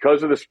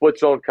because of the split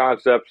zone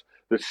concepts,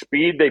 the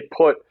speed they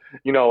put,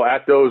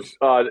 at those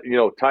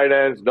tight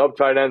ends, nub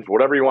tight ends,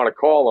 whatever you want to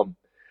call them,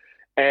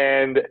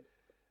 and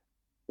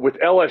with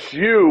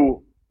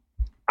LSU,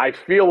 I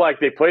feel like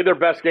they played their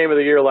best game of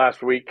the year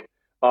last week.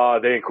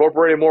 They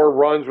incorporated more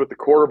runs with the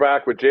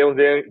quarterback, with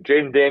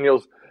Jaden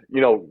Daniels,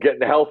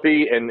 getting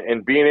healthy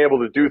and being able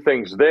to do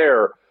things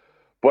there.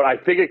 But I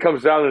think it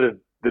comes down to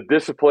the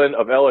discipline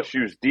of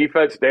LSU's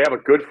defense. They have a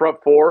good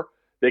front 4.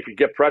 They could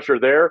get pressure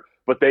there,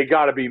 but they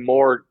got to be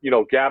more,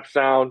 gap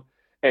sound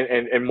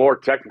and more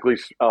technically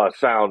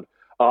sound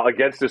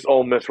against this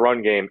Ole Miss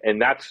run game. And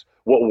that's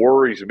what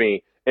worries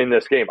me in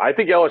this game. I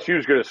think LSU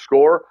is going to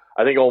score.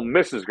 I think Ole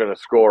Miss is going to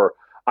score.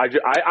 I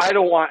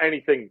don't want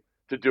anything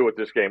to do with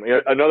this game.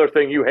 Another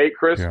thing you hate,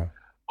 Chris. Yeah.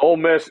 Ole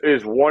Miss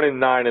is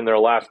 1-9 in their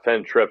last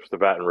 10 trips to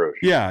Baton Rouge.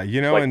 Yeah,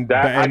 Like and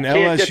that, I can't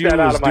get LSU that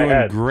out was of my doing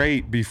head.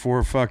 great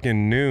before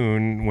fucking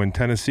noon when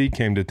Tennessee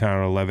came to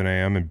town at 11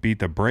 a.m. and beat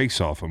the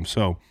brakes off them.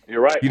 So, You're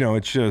right.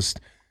 it's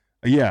just,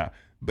 yeah.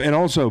 And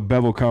also,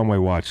 Bevel Conway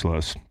watch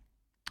list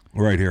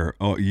right here.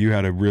 Oh, you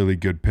had a really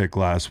good pick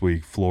last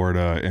week,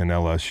 Florida and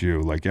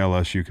LSU. Like,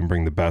 LSU can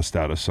bring the best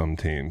out of some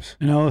teams.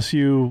 And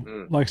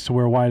LSU likes to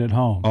wear white at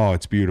home. Oh,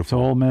 it's beautiful.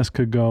 So Ole Miss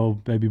could go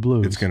baby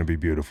blues. It's going to be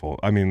beautiful.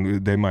 I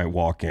mean, they might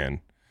walk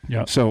in.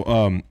 Yeah. So,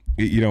 on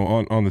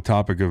the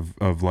topic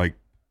of like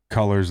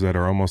colors that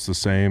are almost the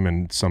same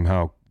and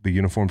somehow the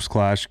uniforms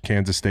clash,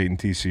 Kansas State and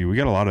TCU. We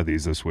got a lot of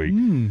these this week.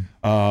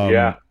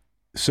 Yeah.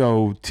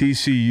 So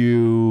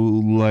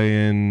TCU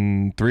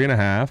laying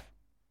 3.5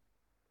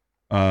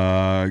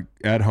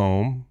 at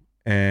home,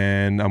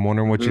 and I'm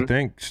wondering what you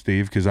think,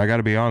 Steve, because I got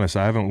to be honest,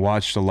 I haven't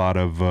watched a lot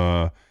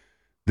of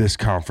this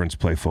conference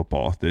play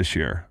football this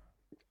year.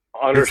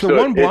 Understood. It's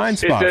the one blind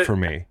spot for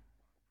me.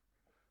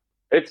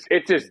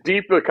 It's as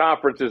deep a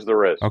conference as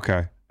there is.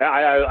 Okay.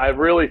 I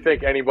really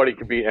think anybody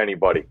can beat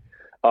anybody.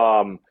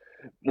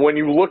 When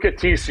you look at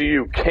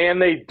TCU, can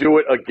they do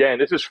it again?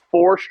 This is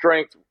four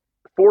straight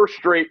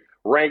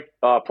ranked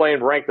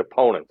playing ranked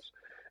opponents,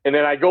 and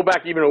then I go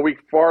back even a week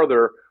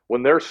farther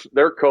when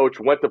their coach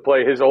went to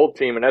play his old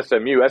team in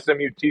SMU.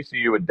 SMU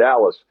TCU in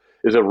Dallas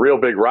is a real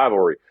big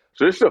rivalry.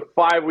 So this is a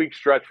 5-week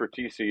stretch for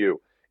TCU,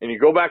 and you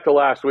go back to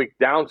last week,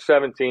 down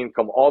 17,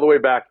 come all the way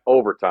back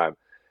overtime.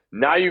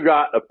 Now you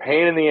got a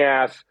pain in the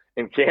ass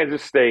in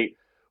Kansas State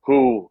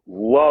who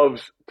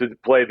loves to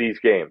play these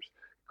games.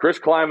 Chris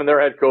Kleiman,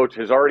 their head coach,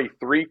 has already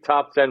 3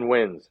 top 10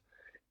 wins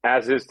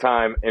as his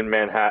time in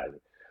Manhattan.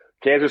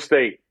 Kansas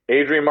State,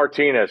 Adrian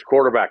Martinez,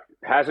 quarterback,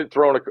 hasn't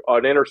thrown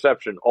an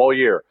interception all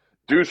year.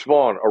 Deuce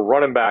Vaughn, a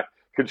running back,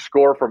 could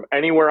score from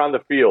anywhere on the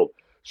field.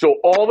 So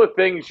all the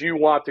things you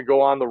want to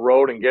go on the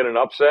road and get an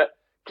upset,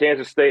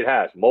 Kansas State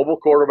has. Mobile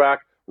quarterback,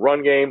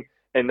 run game,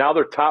 and now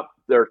they're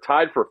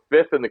tied for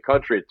 5th in the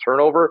country at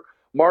turnover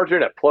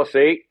margin at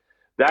 +8.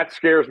 That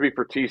scares me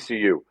for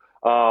TCU.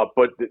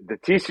 But the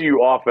TCU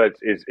offense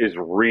is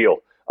real.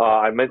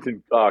 I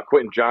mentioned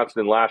Quentin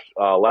Johnston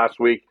last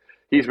week.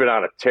 He's been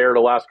on a tear the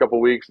last couple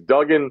of weeks.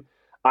 Duggan,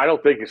 I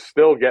don't think is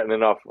still getting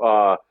enough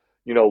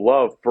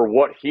love for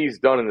what he's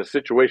done in the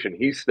situation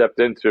he's stepped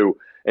into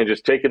and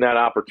just taking that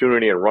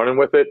opportunity and running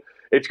with it.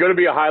 It's going to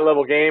be a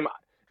high-level game.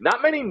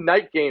 Not many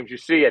night games you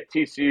see at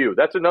TCU.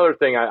 That's another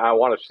thing I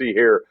want to see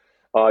here.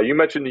 You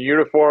mentioned the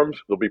uniforms.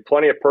 There'll be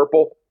plenty of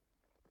purple.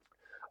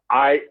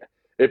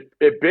 It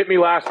bit me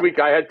last week.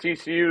 I had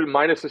TCU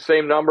minus the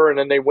same number, and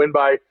then they win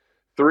by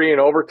 3 in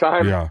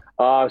overtime.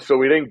 Yeah. So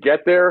we didn't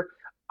get there.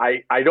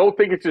 I don't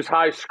think it's as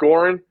high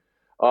scoring,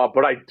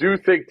 but I do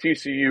think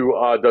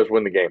TCU does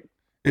win the game.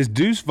 Is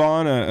Deuce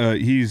Vaughn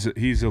he's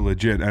a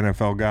legit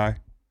NFL guy?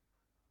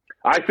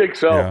 I think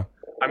so. Yeah.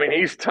 I mean,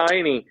 he's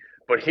tiny,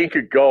 but he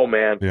could go,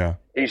 man. Yeah.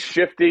 He's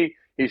shifty,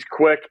 he's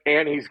quick,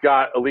 and he's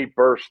got elite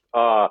burst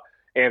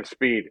and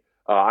speed.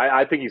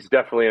 I think he's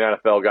definitely an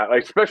NFL guy,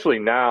 especially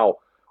now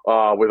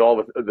with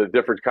all the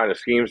different kind of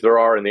schemes there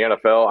are in the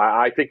NFL.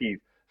 I think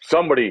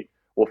somebody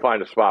will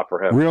find a spot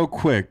for him. Real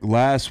quick,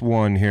 last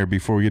one here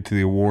before we get to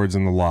the awards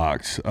and the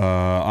locks.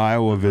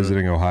 Iowa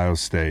visiting Ohio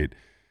State.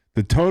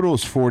 The total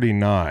is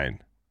 49.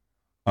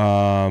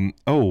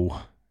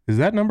 Is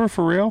that number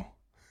for real?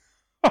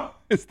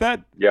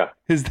 Yeah.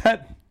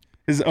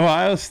 Is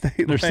Ohio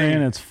State? They're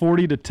saying it's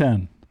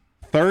 40-10.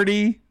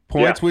 30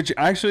 points, Yeah. which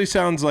actually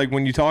sounds like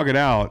when you talk it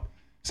out,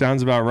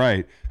 sounds about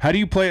right. How do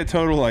you play a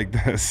total like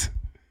this?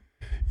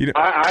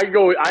 I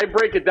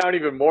break it down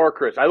even more,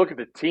 Chris. I look at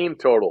the team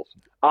totals.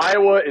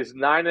 Iowa is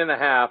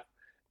 9.5,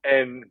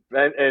 and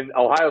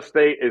Ohio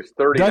State is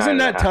 39. Doesn't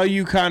that tell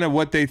you kind of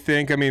what they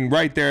think? I mean,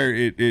 right there,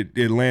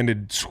 it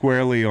landed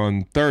squarely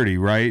on 30,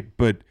 right?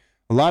 But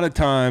a lot of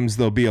times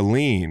there'll be a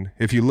lean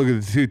if you look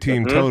at the two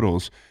team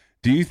totals.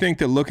 Do you think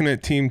that looking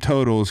at team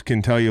totals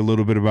can tell you a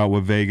little bit about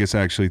what Vegas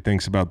actually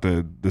thinks about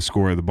the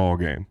score of the ball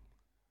game?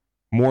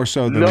 More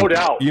so than no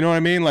doubt. You know what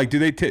I mean? Like, do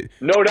they?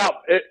 No doubt.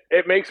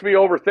 It makes me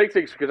overthink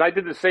things because I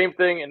did the same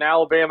thing in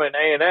Alabama and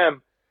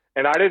A&M,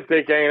 and I didn't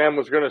think A&M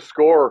was going to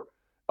score.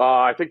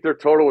 I think their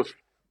total was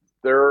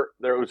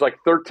it was like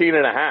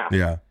 13.5.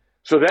 Yeah.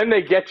 So then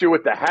they get you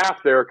with the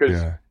half there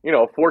because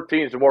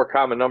 14 is a more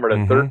common number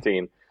than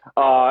 13,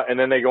 and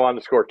then they go on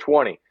to score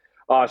 20.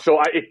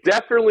 It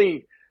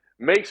definitely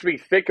makes me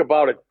think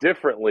about it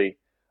differently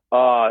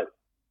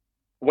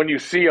when you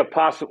see a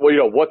possible,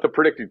 what the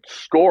predicted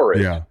score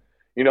is. Yeah.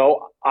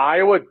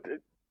 Iowa,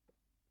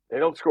 they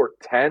don't score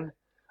 10.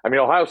 I mean,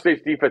 Ohio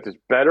State's defense is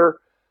better,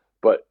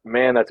 but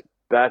man, that's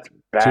bad.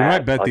 So you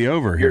might bet the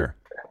over here.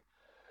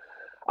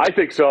 I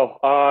think so.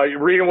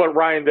 Reading what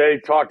Ryan Day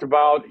talked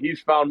about,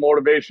 he's found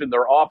motivation.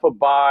 They're off a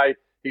bye.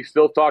 He's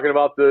still talking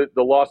about the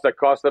loss that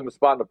cost them a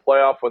spot in the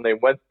playoff when they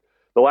went.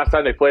 The last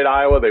time they played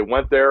Iowa, they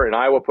went there, and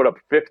Iowa put up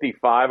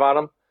 55 on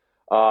them.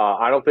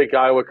 I don't think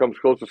Iowa comes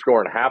close to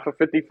scoring half of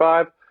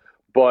 55,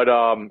 But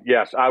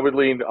yes, I would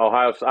lean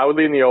Ohio. I would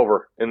lean the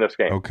over in this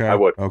game. Okay. I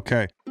would.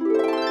 Okay.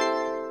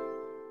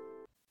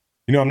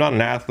 I'm not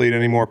an athlete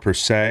anymore per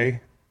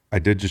se. I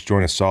did just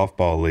join a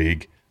softball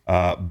league,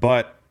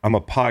 but I'm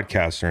a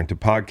podcaster, and to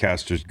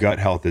podcasters, gut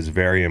health is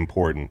very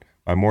important.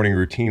 My morning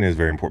routine is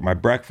very important. My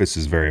breakfast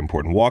is very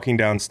important. Walking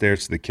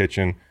downstairs to the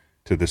kitchen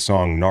to the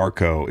song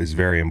Narco is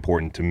very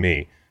important to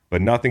me.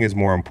 But nothing is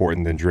more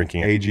important than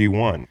drinking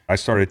AG1. I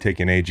started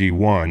taking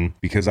AG1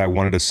 because I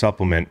wanted a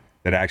supplement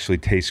that actually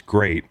tastes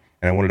great,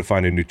 and I wanted to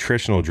find a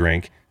nutritional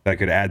drink that I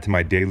could add to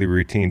my daily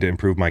routine to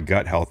improve my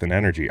gut health and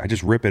energy. I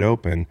just rip it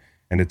open,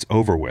 and it's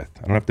over with.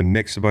 I don't have to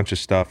mix a bunch of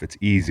stuff. It's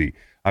easy.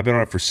 I've been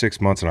on it for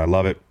 6 months, and I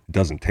love it. It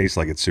doesn't taste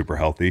like it's super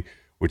healthy,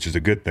 which is a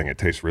good thing. It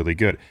tastes really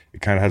good.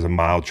 It kind of has a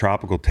mild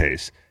tropical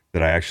taste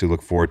that I actually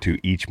look forward to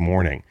each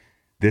morning.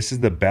 This is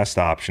the best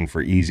option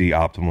for easy,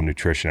 optimal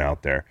nutrition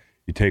out there.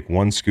 You take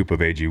 1 scoop of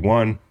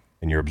AG1,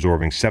 and you're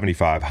absorbing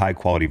 75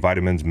 high-quality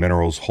vitamins,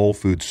 minerals, whole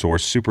food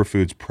source,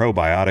 superfoods,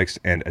 probiotics,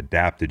 and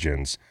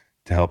adaptogens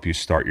to help you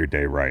start your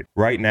day right.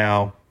 Right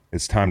now,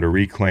 it's time to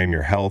reclaim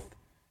your health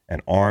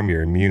and arm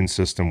your immune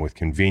system with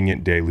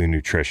convenient daily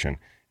nutrition.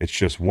 It's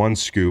just 1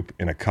 scoop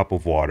in a cup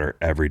of water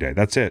every day.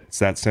 That's it. It's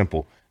that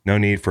simple. No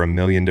need for a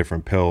million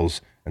different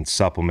pills and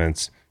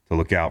supplements to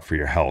look out for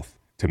your health.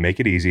 To make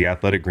it easy,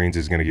 Athletic Greens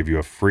is going to give you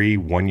a free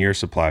 1-year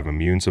supply of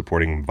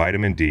immune-supporting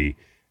vitamin D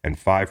and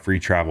 5 free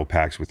travel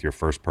packs with your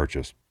first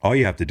purchase. All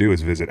you have to do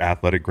is visit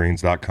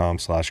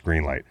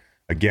athleticgreens.com/greenlight.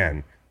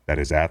 Again, that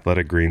is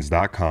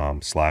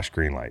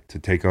athleticgreens.com/greenlight to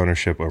take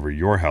ownership over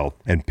your health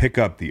and pick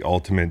up the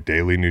ultimate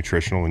daily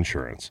nutritional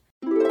insurance.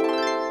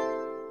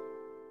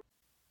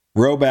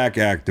 Rhoback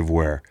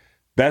Activewear.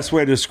 Best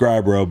way to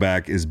describe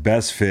Rhoback is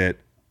best fit,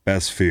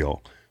 best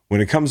feel.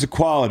 When it comes to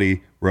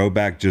quality,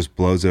 Rhoback just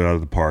blows it out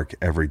of the park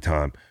every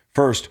time.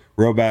 First,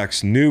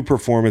 Rhoback's new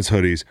performance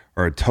hoodies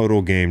are a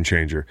total game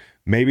changer.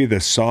 Maybe the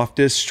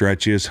softest,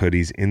 stretchiest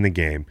hoodies in the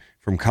game.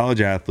 From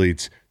college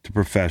athletes to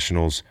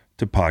professionals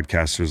to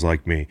podcasters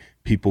like me,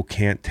 people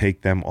can't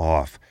take them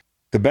off.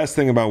 The best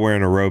thing about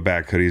wearing a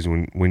Rhoback hoodie is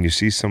when you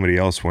see somebody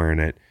else wearing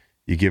it,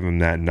 you give them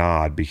that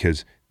nod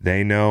because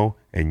they know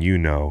and you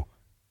know.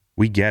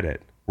 We get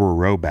it. We're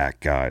Rhoback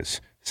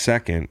guys.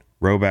 Second,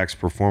 Rhoback's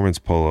performance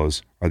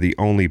polos are the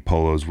only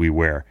polos we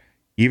wear.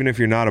 Even if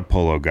you're not a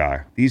polo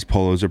guy, these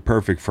polos are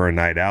perfect for a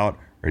night out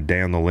or a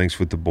day on the links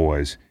with the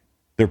boys.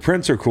 Their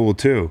prints are cool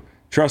too.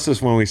 Trust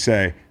us when we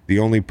say the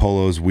only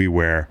polos we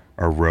wear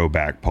are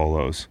Rhoback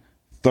polos.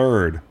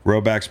 Third,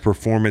 Rhoback's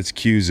performance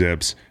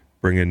Q-zips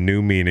bring a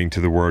new meaning to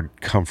the word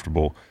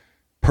comfortable.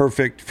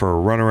 Perfect for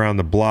a run around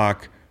the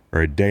block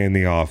or a day in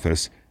the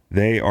office.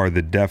 They are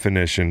the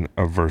definition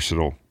of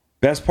versatile.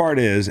 Best part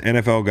is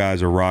NFL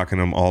guys are rocking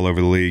them all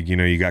over the league.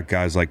 You got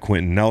guys like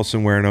Quentin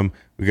Nelson wearing them.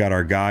 We got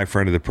our guy,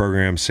 friend of the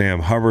program, Sam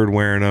Hubbard,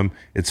 wearing them.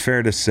 It's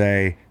fair to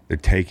say they're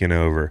taking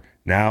over.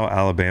 Now,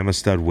 Alabama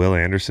stud Will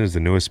Anderson is the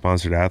newest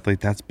sponsored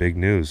athlete. That's big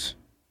news.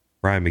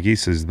 Ryan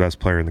McGee is the best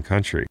player in the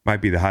country.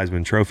 Might be the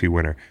Heisman Trophy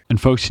winner.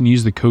 And folks can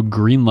use the code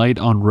GREENLIGHT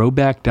on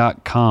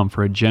Rhoback.com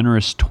for a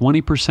generous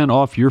 20%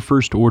 off your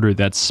first order.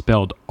 That's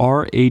spelled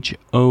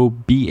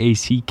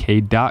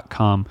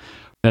RHOBACK.com.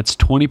 That's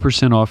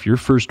 20% off your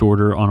first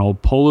order on all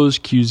polos,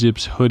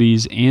 Q-zips,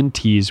 hoodies, and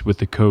tees with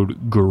the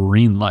code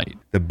GREENLIGHT.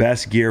 The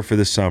best gear for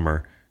the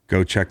summer.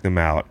 Go check them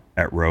out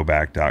at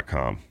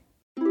Rhoback.com.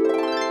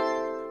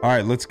 All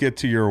right, let's get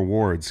to your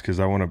awards because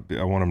I want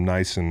them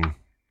nice and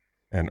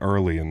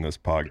early in this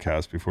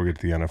podcast before we get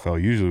to the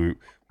NFL. Usually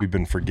we've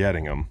been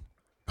forgetting them.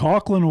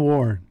 Coughlin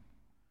Award.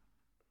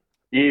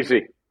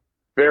 Easy.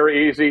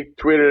 Very easy.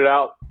 Tweeted it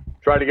out.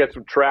 Try to get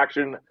some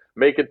traction.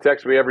 Make it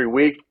text me every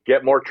week.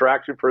 Get more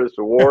traction for this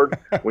award.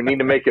 We need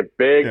to make it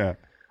big. Yeah.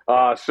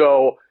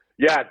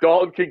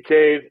 Dalton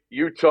Kincaid,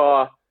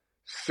 Utah,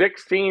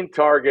 16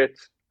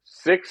 targets,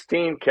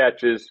 16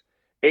 catches,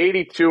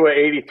 82 of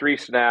 83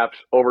 snaps,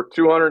 over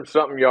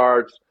 200-something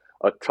yards,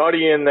 a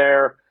tutty in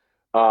there,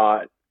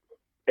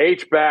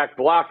 H-back,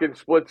 blocking,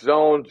 split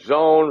zone,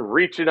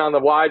 reaching on the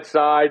wide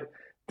side,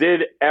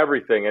 did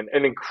everything.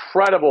 An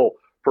incredible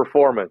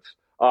performance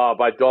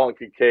by Dalton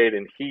Kincaid,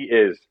 and he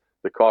is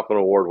the Coughlin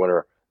Award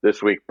winner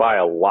this week by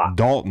a lot.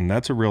 Dalton,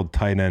 that's a real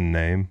tight end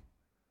name.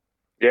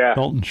 Yeah.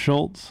 Dalton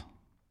Schultz.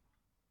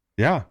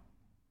 Yeah.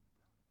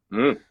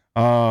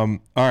 All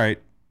right.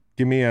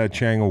 Give me a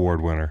Chang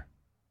Award winner.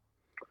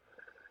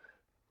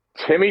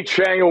 Timmy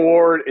Chang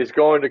Award is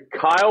going to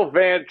Kyle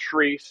Van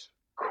Treese,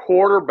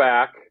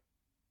 quarterback,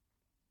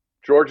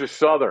 Georgia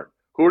Southern.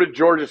 Who did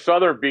Georgia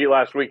Southern beat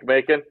last week,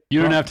 Macon?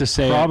 You don't have to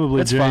say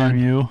probably it. That's fine.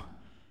 JMU.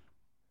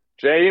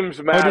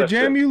 James Madison. Oh,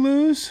 did JMU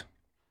lose?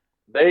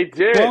 They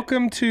did.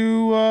 Welcome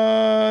to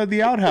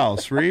the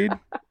outhouse, Reed.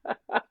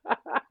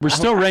 We're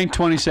still ranked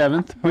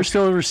 27th. We're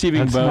still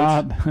receiving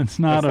votes. It's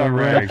not a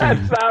ranking.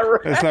 That's not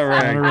right. That's not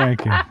Not a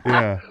ranking.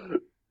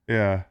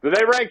 Yeah. Do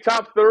they rank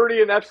top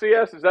 30 in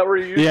FCS? Is that where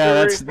you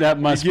use that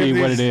must be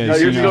what it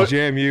is. You you give know. these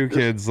JMU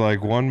kids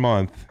like 1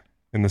 month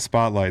in the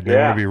spotlight. They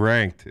want to be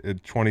ranked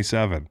at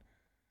 27.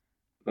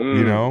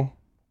 You know?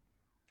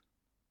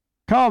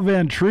 Kyle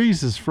Van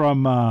Treese is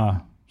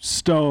from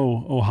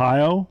Stowe,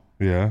 Ohio.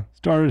 Yeah.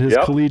 Started his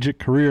collegiate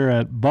career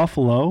at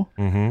Buffalo.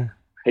 Mm-hmm.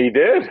 He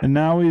did. And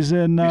now he's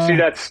in. You see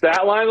that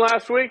stat line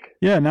last week?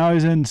 Yeah, now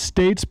he's in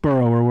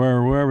Statesboro or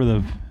wherever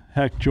the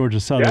heck Georgia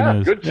Southern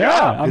is. Good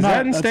job. Yeah, Is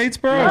that in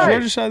Statesboro? Is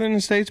Georgia Southern in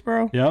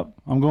Statesboro? Yep.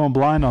 I'm going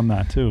blind on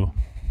that, too.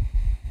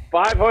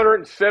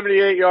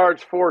 578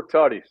 yards, 4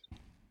 tutties.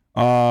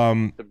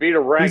 To beat a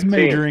ranked He's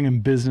majoring team.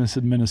 in business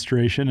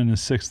administration in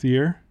his 6th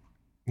year.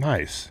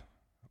 Nice.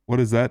 What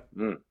is that?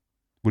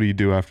 What do you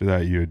do after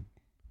that? You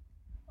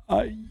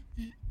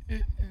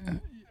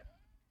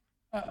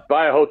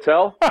Buy a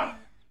hotel?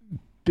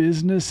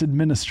 Business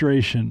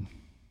administration.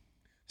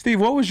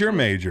 Steve, what was your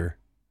major?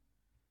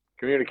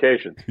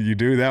 Communications. You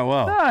do that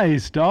well.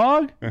 Nice,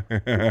 dog.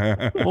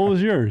 What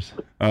was yours?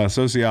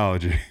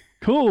 Sociology.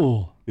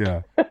 Cool.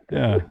 Yeah.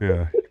 Yeah.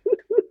 Yeah.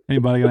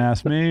 Anybody gonna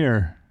ask me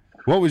or?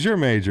 What was your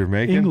major,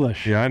 Macon?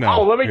 English. Yeah, I know.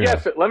 Oh, let me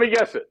guess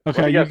it.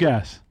 Okay, you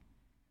guess.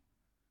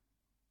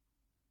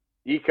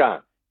 Econ.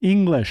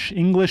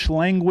 English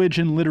language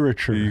and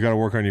literature. You got to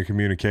work on your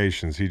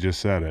communications. He just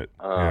said it.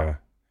 Yeah.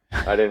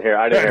 I didn't hear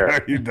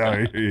it. You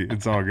know,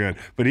 it's all good.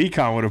 But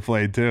econ would have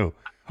played too.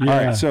 Yeah.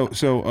 All right.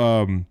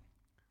 So,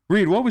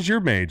 Reed, what was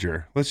your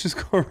major? Let's just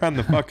go around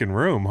the fucking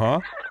room, huh?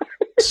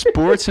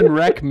 Sports and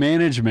rec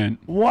management.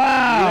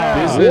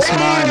 Wow. Business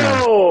minor.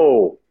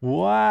 Oh,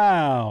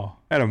 Wow.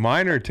 Had a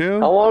minor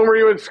too. how long were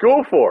you in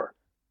school for?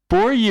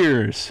 4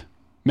 years.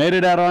 Made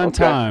it out on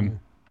time.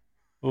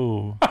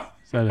 Oh,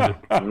 is that it?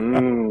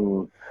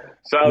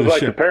 Sounds like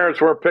the shit. parents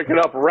weren't picking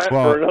up rent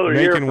for another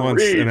year Macon for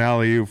wants Reed. an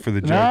alley-oop for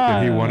the joke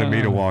that he wanted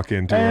me to walk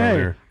into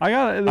earlier. I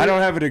got it. I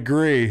don't have a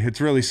degree.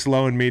 It's really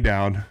slowing me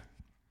down.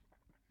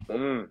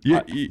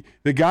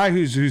 The guy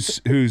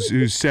who's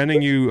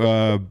sending you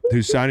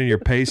who's signing your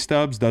pay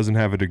stubs doesn't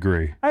have a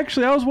degree.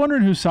 Actually, I was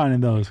wondering who's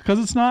signing those because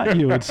it's not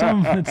you. It's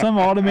some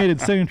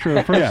automated signature of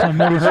a person I've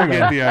never You heard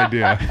get of. the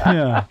idea.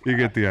 Yeah. You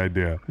get the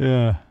idea.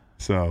 Yeah.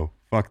 So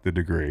fuck the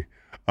degree.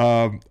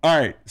 All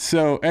right.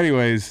 So,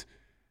 anyways,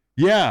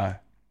 yeah,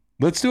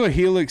 let's do a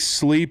Helix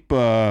sleep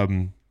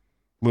little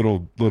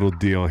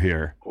deal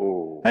here.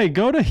 Hey,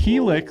 go to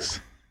Helix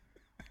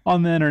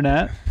on the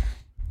internet.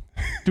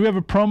 Do we have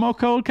a promo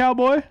code,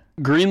 Cowboy?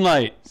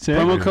 Greenlight. Sick.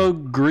 Promo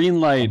code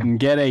Greenlight and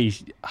get a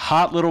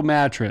hot little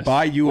mattress.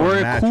 Buy you or a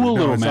a mattress. cool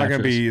No, little it's mattress.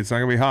 not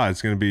gonna be hot.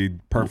 It's gonna be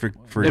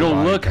perfect for your It'll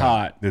body look type.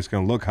 hot. It's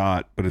gonna look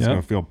hot, but it's Yep.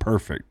 gonna feel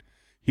perfect.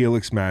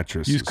 Helix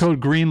mattress. Use code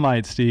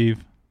Greenlight,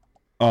 Steve.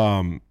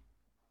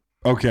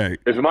 Okay.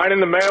 Is mine in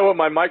the mail with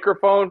my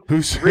microphone?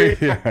 Who's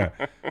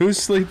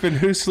sleeping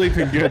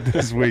good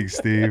this week,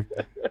 Steve?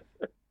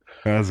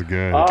 That's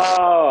good.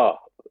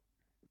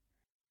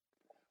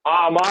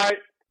 My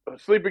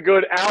sleeping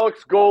good.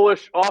 Alex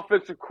Golish,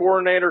 offensive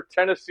coordinator,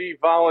 Tennessee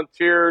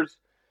Volunteers.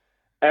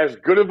 As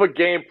good of a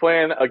game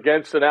plan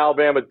against an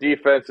Alabama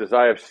defense as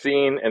I have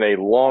seen in a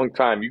long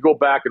time. You go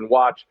back and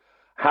watch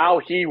how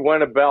he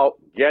went about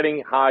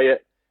getting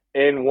Hyatt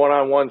in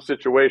one-on-one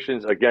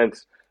situations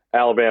against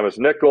Alabama's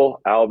nickel,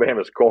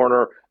 Alabama's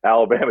corner,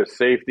 Alabama's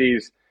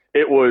safeties.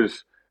 It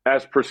was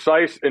as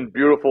precise and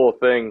beautiful a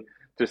thing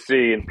to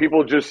see. And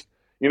people just,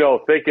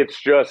 think it's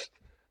just,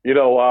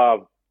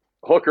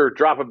 Hooker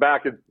dropping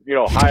back and,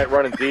 Hyatt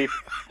running deep.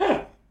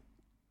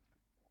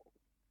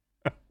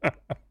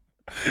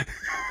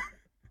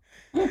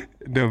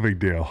 No big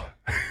deal.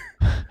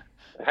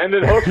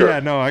 Hendon Hooker. Yeah,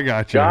 no, I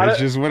got you. It's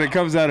just when it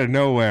comes out of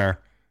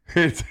nowhere,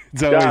 it's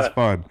always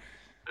fun.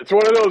 It's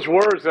one of those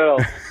words that'll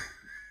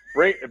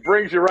it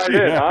brings you right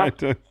in, huh?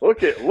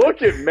 Look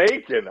at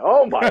Macon.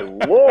 Oh my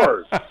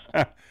Lord.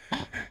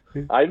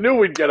 I knew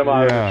we'd get him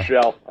out of the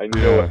shell. I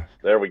knew it.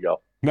 There we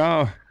go.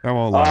 No, that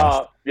won't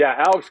last.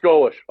 Alex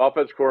Golish,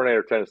 offensive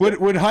coordinator, Tennessee.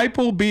 Would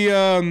Heupel be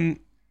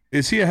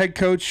is he a head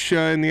coach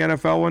in the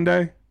NFL one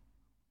day?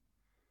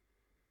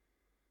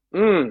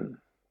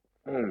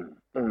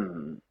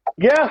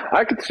 Yeah,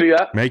 I could see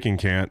that. Macon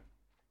can't.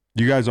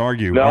 You guys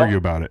argue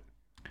about it.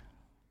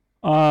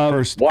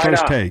 First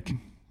not? take.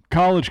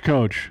 College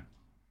coach.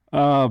 Here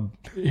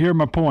are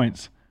my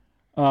points.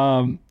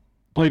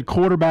 Played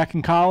quarterback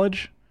in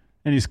college,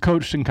 and he's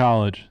coached in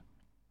college.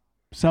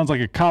 Sounds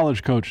like a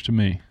college coach to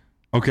me.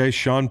 Okay,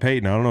 Sean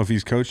Payton. I don't know if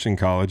he's coached in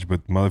college,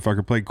 but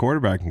motherfucker played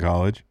quarterback in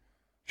college.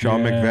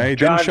 Sean McVay.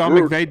 Didn't Sean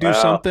McVay do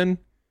something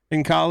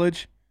in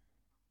college?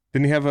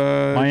 Didn't he have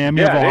a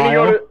Miami of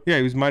Ohio?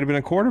 He might have been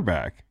a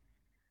quarterback.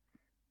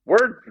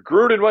 Where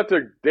Gruden went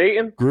to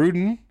Dayton?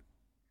 Gruden,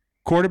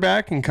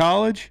 quarterback in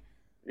college.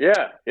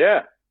 Yeah.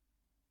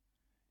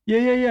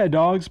 Yeah,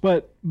 dogs.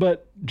 But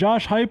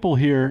Josh Heupel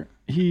here,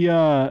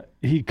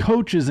 he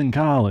coaches in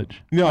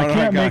college. No, I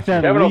can't make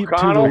that Kevin leap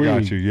O'Connell? to the I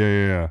league. got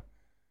you.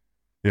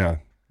 Yeah.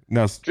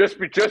 No, Just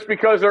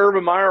because of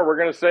Urban Meyer, we're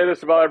going to say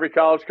this about every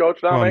college coach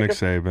now, Nick Macon?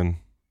 Saban.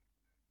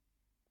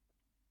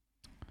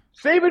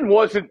 Saban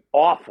wasn't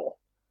awful.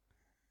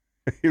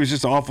 He was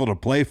just awful to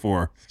play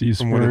for. Steve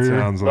from what it Spurrier.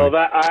 sounds So like.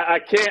 that I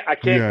can't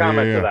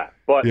comment to that.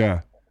 But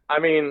Yeah. I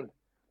mean,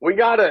 we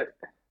got to.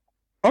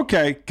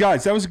 Okay,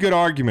 guys, that was a good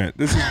argument.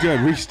 This is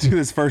good. We should do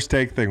this first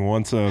take thing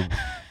once a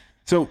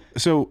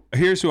So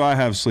here's who I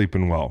have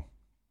sleeping well.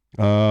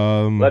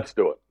 Let's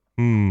do it.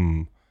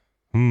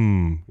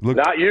 Look,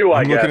 Not you,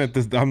 I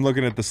guess. I'm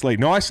looking at the slate.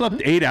 No, I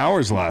slept 8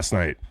 hours last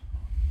night.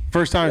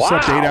 First time I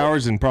slept 8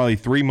 hours in probably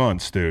 3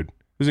 months, dude. It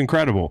was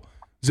incredible. I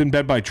was in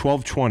bed by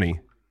 12:20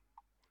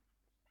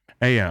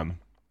 a.m.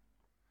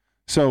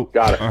 So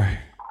got it. All right.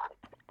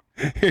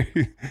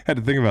 Had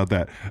to think about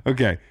that.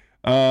 Okay,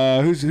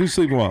 who's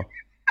sleeping well?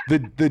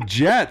 The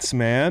Jets,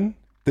 man.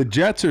 The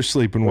Jets are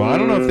sleeping well. I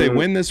don't know if they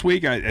win this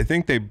week. I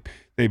think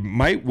they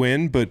might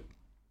win, but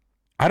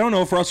I don't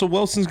know if Russell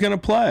Wilson's going to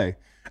play.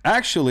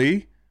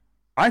 Actually,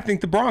 I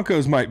think the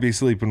Broncos might be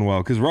sleeping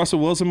well because Russell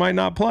Wilson might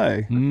not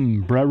play.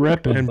 Brett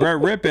Rippon. And Brett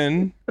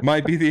Rippon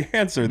might be the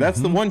answer. That's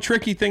the one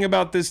tricky thing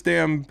about this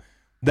damn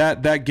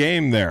that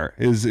game there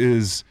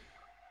is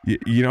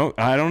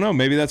I don't know.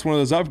 Maybe that's one of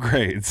those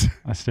upgrades.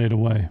 I stayed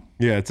away.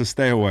 Yeah, it's a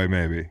stay away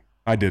maybe.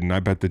 I didn't. I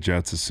bet the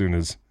Jets as soon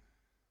as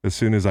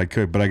I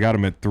could, but I got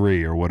them at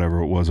 3 or whatever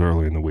it was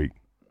early in the week.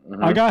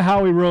 I got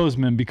Howie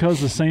Roseman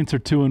because the Saints are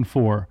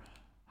 2-4.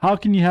 How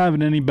can you have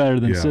it any better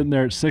than sitting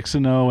there at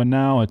 6-0 and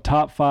now a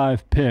top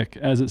 5 pick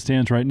as it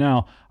stands right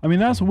now? I mean,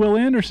 that's Will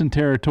Anderson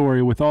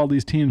territory with all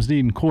these teams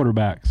needing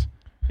quarterbacks.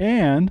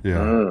 And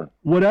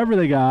whatever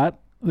they got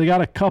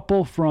a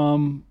couple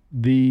from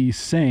the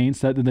Saints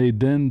that they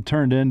then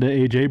turned into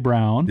A.J.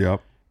 Brown.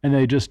 Yep. And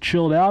they just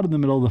chilled out in the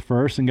middle of the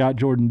first and got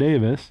Jordan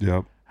Davis.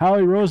 Yep.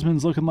 Howie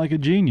Roseman's looking like a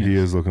genius. He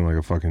is looking like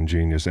a fucking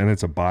genius, and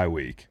it's a bye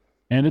week.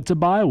 And it's a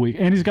bye week.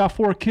 And he's got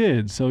 4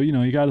 kids, so,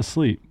 you got to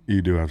sleep.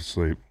 You do have to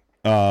sleep.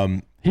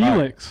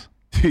 Helix.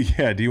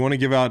 Yeah, do you want to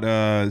give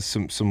out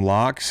some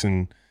locks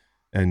and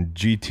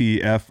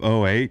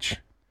GTFOH?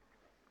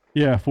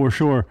 Yeah, for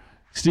sure.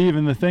 Steve,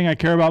 and the thing I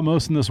care about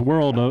most in this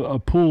world, a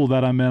pool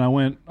that I'm in, I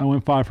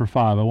went 5 for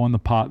 5. I won the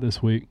pot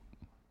this week.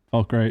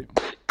 Felt great.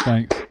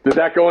 Thanks. Did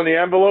that go in the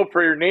envelope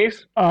for your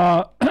niece?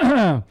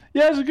 Yeah,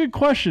 it's a good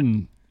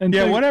question. And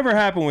whatever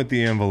happened with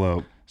the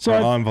envelope?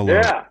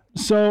 Envelope. Yeah.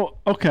 So,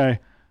 okay.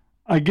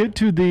 I get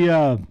to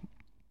the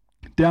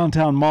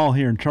downtown mall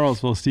here in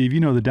Charlottesville, Steve. You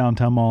know the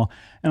downtown mall.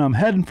 And I'm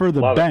heading for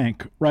the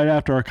bank right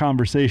after our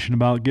conversation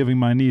about giving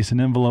my niece an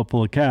envelope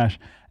full of cash.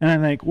 And I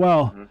think,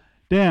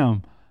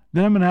 damn,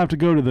 then I'm going to have to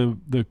go to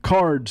the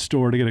card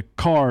store to get a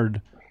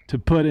card to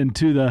put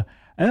into the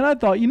 – and then I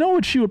thought, you know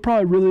what she would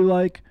probably really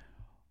like?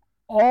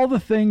 All the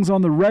things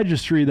on the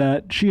registry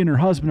that she and her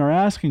husband are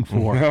asking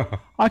for.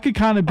 I could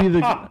kind of be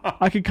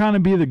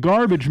the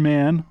garbage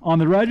man on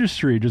the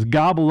registry, just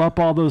gobble up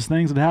all those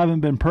things that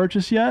haven't been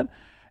purchased yet.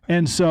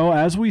 And so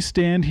as we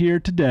stand here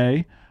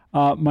today,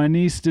 my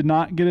niece did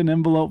not get an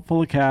envelope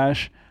full of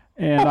cash,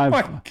 and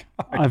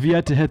I've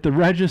yet to hit the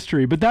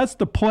registry. But that's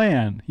the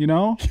plan,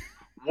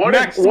 What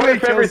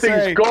if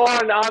everything's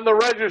gone on the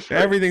registry?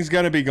 Everything's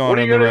going to be gone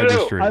on the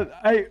registry.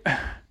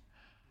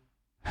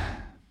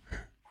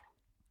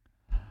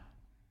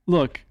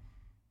 Look.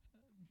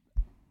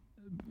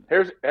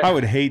 I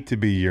would hate to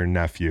be your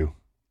nephew.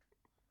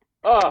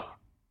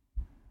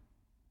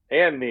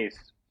 And niece.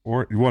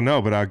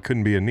 No, but I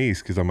couldn't be a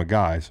niece because I'm a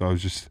guy, so I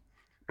was just...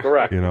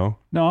 Correct. No,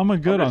 I'm a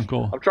good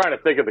uncle. I'm trying to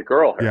think of the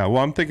girl here. Yeah,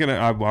 well, I'm thinking...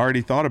 I've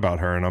already thought about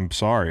her, and I'm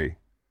sorry.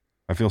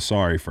 I feel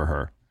sorry for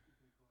her.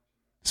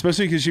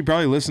 Especially because she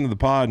probably listened to the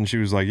pod, and she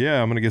was like,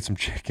 yeah, I'm going to get some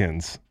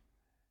chickens.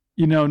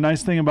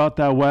 Nice thing about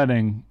that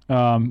wedding,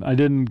 I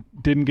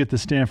didn't get the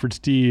Stanford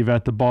Steve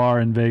at the bar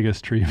in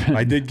Vegas treatment.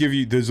 I did give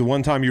you. There's the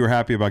one time you were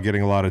happy about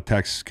getting a lot of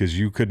texts because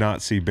you could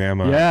not see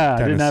Bama. Yeah,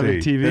 Tennessee. I didn't have a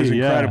TV. It was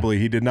incredibly.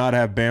 He did not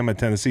have Bama,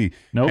 Tennessee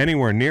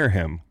anywhere near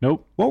him.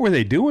 Nope. What were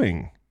they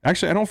doing?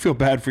 Actually, I don't feel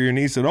bad for your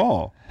niece at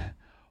all.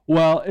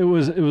 Well, it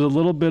was a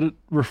little bit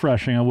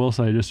refreshing, I will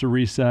say, just a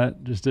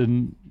reset. Just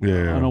didn't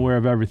unaware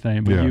of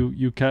everything, but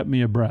you kept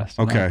me abreast.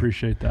 And I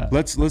appreciate that.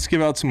 Let's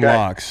give out some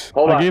locks.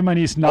 I gave my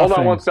niece nothing. Hold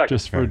on 1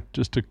 second.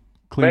 just to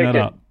clean that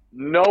up.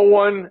 No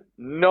one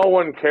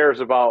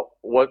cares about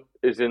what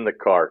is in the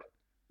card,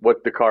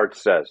 what the card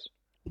says.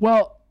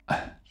 Well,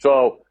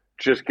 so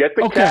just get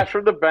the cash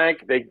from the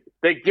bank. They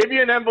give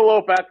you an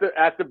envelope at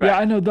the bank. Yeah,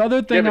 I know. The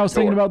other thing I was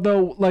thinking about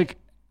though, like,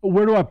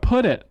 where do I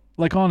put it?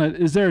 Like on it,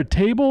 is there a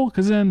table?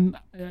 Because then,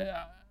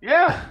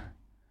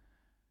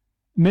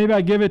 maybe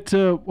I give it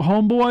to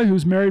homeboy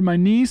who's married my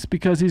niece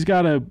because he's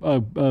got a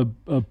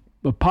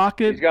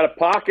pocket. He's got a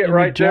pocket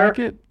right there.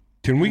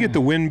 Can we get the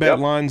WinBet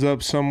lines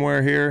up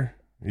somewhere here?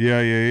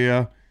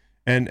 Yeah.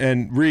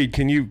 And Reed,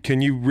 can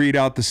you read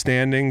out the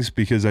standings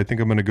because I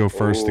think I'm going to go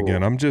first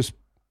again.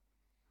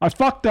 I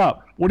fucked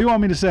up. What do you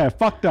want me to say? I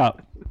fucked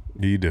up.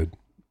 You did.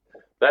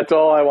 That's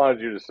all I wanted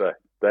you to say.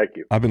 Thank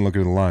you. I've been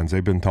looking at the lines.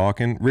 They've been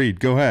talking.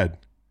 Reed, go ahead.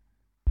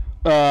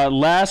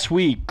 Last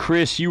week,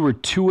 Chris, you were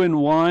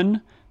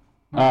 2-1.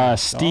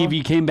 Steve,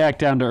 you came back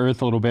down to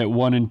earth a little bit,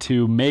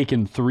 1-2,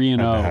 Macon 3-0.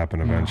 That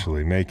happened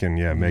eventually. Macon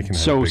had a big week.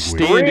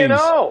 Standings,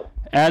 3-0.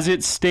 As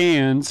it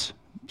stands,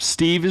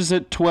 Steve is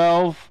at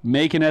 12,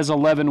 Macon has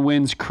 11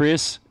 wins,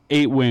 Chris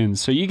 8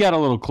 wins. So you got a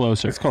little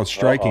closer. It's called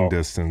striking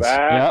distance.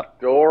 Back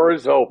door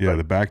is open. Yeah,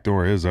 the back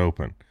door is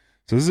open.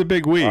 So this is a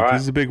big week. Right.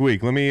 This is a big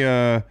week. Let me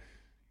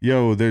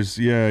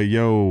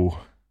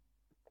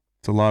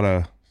It's a lot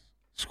of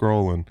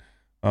scrolling.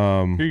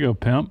 Here you go,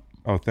 pimp.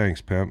 Oh,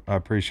 thanks, pimp. I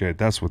appreciate it.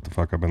 That's what the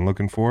fuck I've been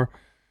looking for.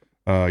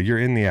 You're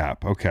in the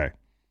app. Okay.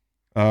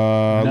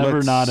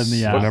 Never not in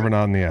the app. Never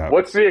not in the app.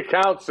 What's the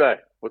account say?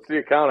 What's the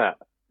account at?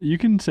 You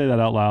can say that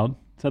out loud.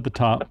 It's at the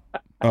top.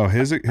 Oh,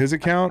 his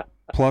account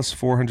plus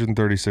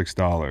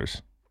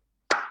 $436.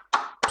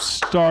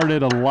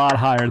 Started a lot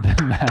higher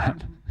than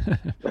that.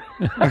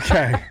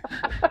 Okay.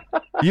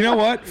 You know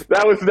what?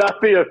 That was not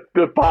the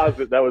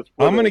deposit. That was.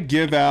 I'm going to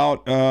give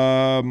out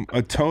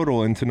a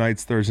total in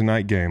tonight's Thursday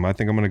night game. I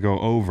think I'm going to go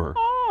over.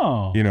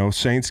 Oh. You know,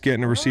 Saints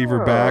getting a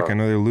receiver back. I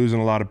know they're losing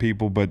a lot of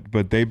people,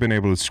 but they've been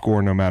able to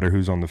score no matter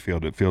who's on the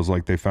field. It feels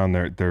like they found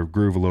their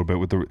groove a little bit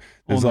with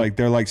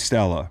they're like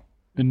Stella.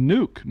 And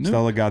Nuke.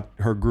 Stella got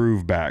her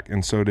groove back,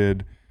 and so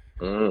did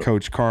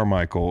Coach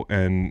Carmichael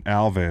and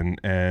Alvin,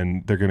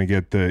 and they're going to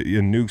get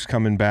and Nuke's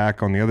coming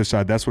back on the other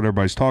side. That's what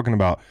everybody's talking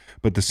about.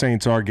 But the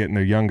Saints are getting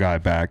their young guy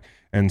back,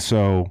 and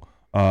so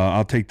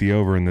I'll take the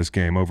over in this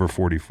game, over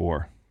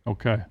 44.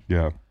 Okay.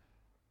 Yeah.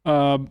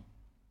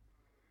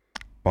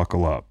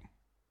 Buckle up.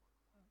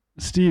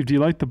 Steve, do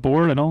you like the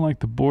board? I don't like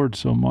the board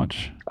so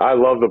much. I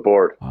love the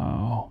board.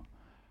 Oh.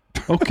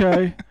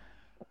 Okay.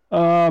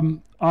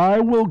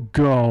 I will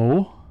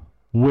go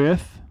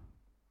with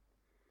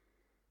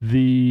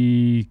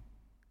the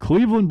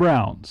Cleveland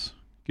Browns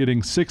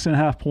getting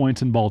 6.5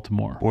 points in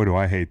Baltimore. Boy, do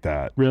I hate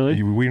that.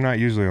 Really? We're not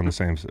usually on the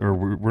same, or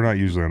we're not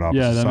usually on opposite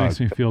Yeah, that sides.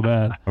 makes me feel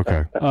bad.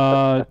 Okay.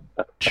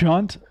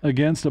 Chunt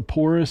against a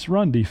porous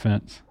run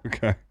defense.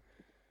 Okay.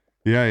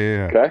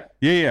 Yeah. Okay.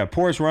 Yeah.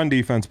 Porous run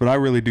defense, but I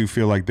really do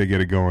feel like they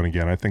get it going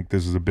again. I think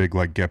this is a big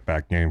get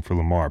back game for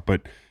Lamar,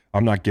 but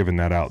I'm not giving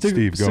that out.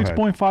 Steve, go ahead.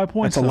 6.5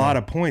 points. That's a lot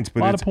of points,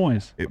 but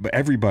but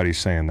everybody's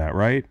saying that,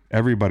 right?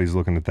 Everybody's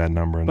looking at that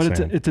number and saying.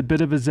 But it's a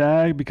bit of a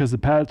zag because the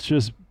Pats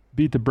just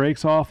beat the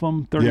brakes off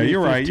them. Yeah,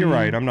 you're right. You're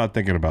right. I'm not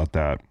thinking about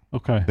that.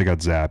 Okay. They got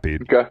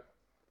zapped. Okay.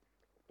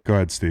 Go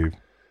ahead, Steve.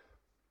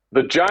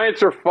 The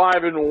Giants are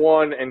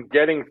 5-1 and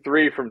getting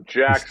 3 from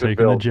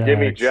Jacksonville. Give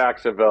me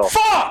Jacksonville.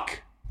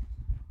 Fuck!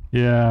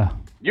 Yeah.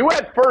 You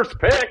had first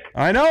pick.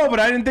 I know, but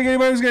I didn't think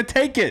anybody was going to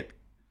take it.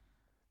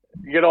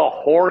 You get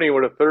all horny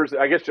with a Thursday.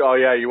 I guess. Oh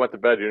yeah, you went to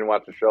bed. You didn't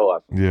watch the show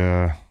last night.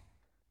 Yeah.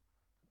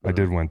 I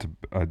did went to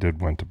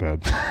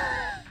bed.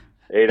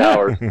 8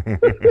 hours. All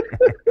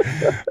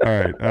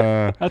right.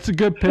 That's a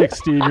good pick,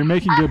 Steve. You're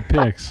making good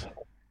picks.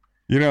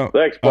 You know,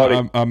 thanks,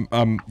 buddy.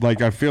 I'm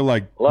like, I feel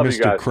like Love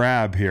Mr.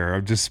 Crab here.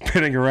 I'm just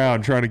spinning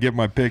around trying to get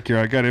my pick here.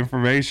 I got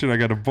information. I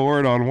got a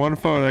board on one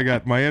phone. I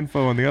got my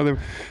info on the other.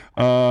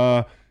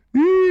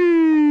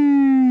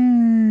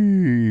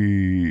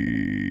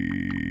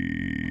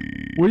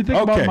 What do you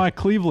think about my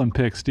Cleveland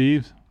pick,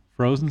 Steve?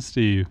 Frozen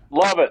Steve.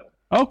 Love it.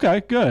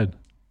 Okay, good.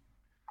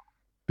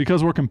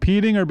 Because we're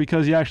competing, or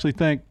because you actually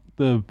think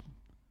the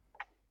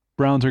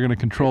Browns are going to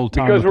control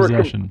time of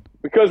possession?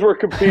 Because we're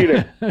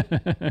competing.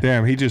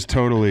 Damn, he just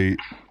totally.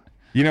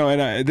 You know, and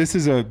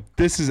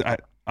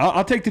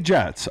I'll take the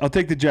Jets. I'll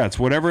take the Jets.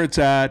 Whatever it's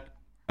at,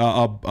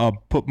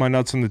 I'll put my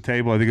nuts on the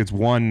table. I think it's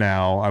 1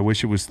 now. I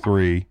wish it was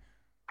 3.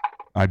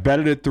 I bet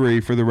it at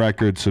 3 for the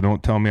record, so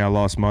don't tell me I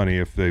lost money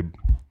if they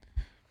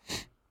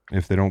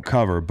don't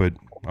cover. But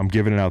I'm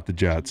giving it out the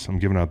Jets. I'm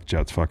giving out the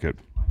Jets. Fuck it.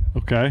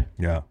 Okay.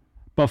 Yeah.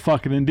 But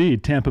fucking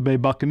indeed, Tampa Bay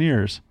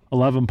Buccaneers.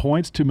 11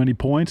 points, too many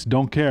points,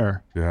 don't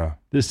care. Yeah.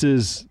 They've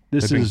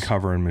been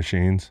covering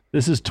machines.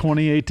 This is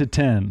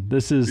 28-10.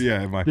 This is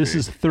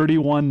is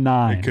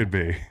 31-9. It could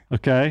be.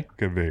 Okay?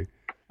 Could be.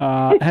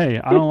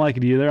 Hey, I don't like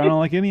it either. I don't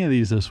like any of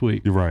these this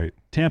week. You're right.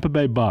 Tampa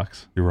Bay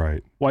Bucks. You're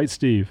right. White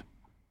Steve.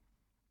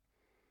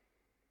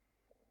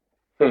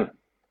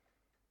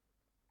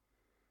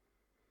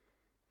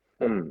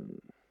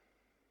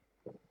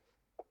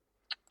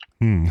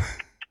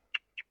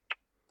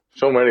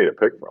 So many to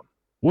pick from.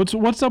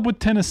 What's up with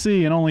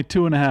Tennessee and only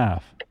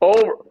 2.5?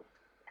 Over.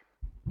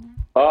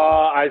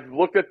 I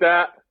looked at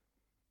that,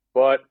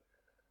 but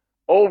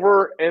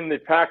over in the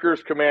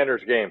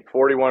Packers-Commanders game,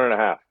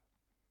 41.5.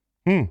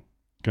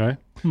 Okay.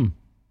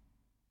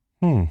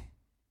 I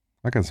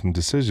got some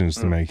decisions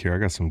to make here. I'm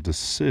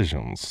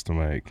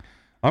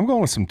going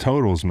with some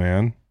totals,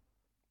 man.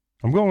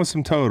 I'll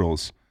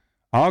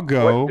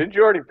go. Wait, didn't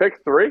you already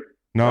pick 3?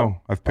 No,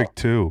 I've picked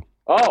 2.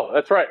 Oh,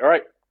 that's right. All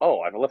right.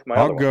 Oh, I've left my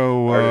other one.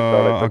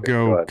 I'll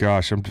go.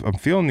 Gosh, I'm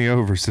feeling the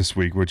overs this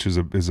week, which is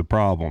a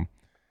problem.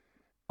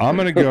 I'm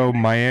gonna go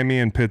Miami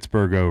and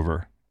Pittsburgh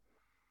over.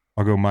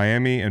 I'll go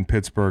Miami and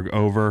Pittsburgh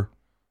over.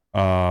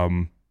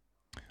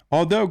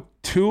 Although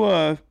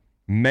Tua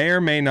may or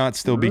may not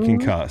still be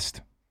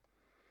concussed.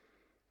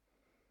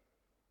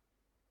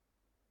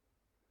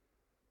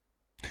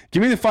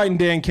 Give me the fighting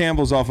Dan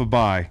Campbell's off a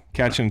bye,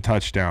 catching a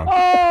touchdown.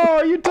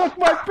 Oh, you took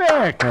my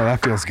pick. Oh,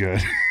 that feels good.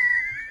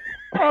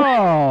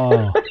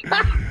 Oh,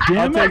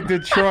 I'll take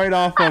Detroit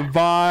off a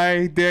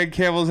bye. Dan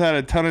Campbell's had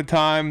a ton of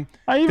time.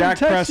 I even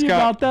texted you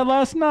about that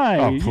last night.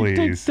 Oh, please.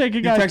 You take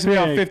a guy's texted me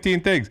about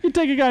 15 things. You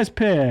take a guy's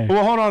pick.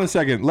 Well, hold on a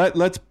second.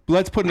 Let's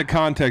put into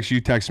context.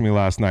 You texted me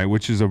last night,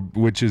 which is a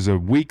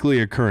weekly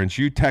occurrence.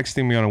 You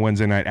texting me on a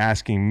Wednesday night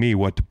asking me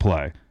what to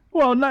play.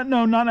 Well, not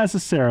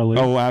necessarily.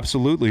 Oh,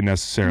 absolutely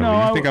necessarily.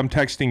 No, You think I'm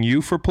texting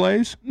you for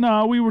plays?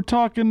 No, we were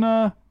talking.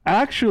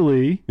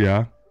 Actually,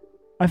 Yeah.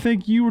 I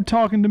think you were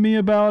talking to me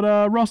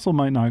about Russell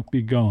might not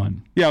be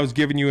going. Yeah, I was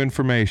giving you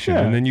information,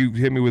 Yeah. and then you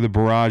hit me with a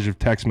barrage of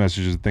text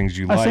messages of things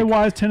you I like. said,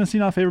 why is Tennessee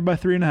not favored by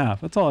 3.5?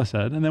 That's all I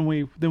said. And then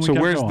we So kept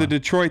where's going. the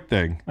Detroit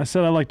thing? I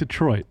said I like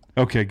Detroit.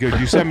 Okay, good.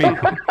 You sent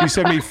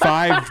me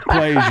 5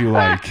 plays you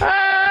like.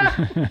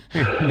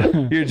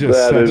 You're just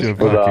That such is a fucking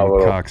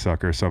phenomenal.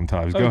 cocksucker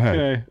sometimes. Go ahead.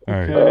 Okay, All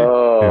right. okay.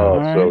 Oh, All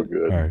right. so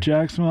good. All right.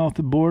 Jackson off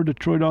the board,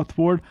 Detroit off the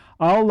board.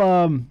 I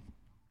will.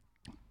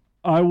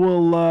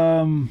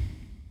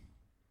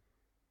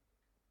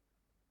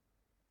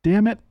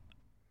 Damn it.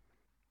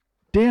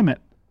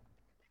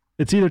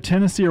 It's either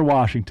Tennessee or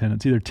Washington.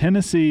 It's either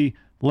Tennessee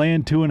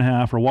laying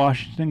 2.5 or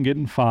Washington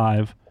getting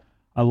 5.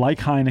 I like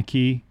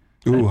Heineke.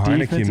 Ooh, That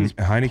defense is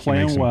Heineke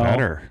playing makes him well.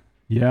 better.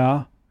 Yeah.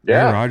 Aaron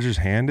Yeah. Rodgers'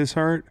 hand is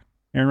hurt.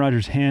 Aaron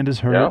Rodgers' hand is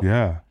hurt.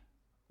 Yeah.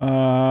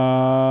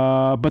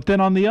 But then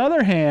on the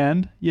other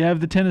hand, you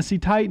have the Tennessee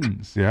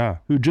Titans, Yeah.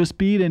 who just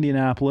beat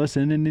Indianapolis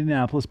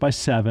by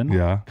 7.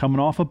 Yeah. Coming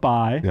off a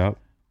bye. Yep.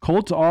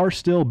 Colts are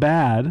still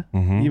bad,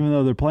 Mhm. even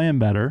though they're playing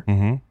better.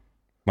 Mm-hmm.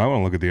 Might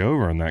want to look at the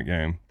over in that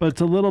game. But it's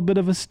a little bit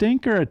of a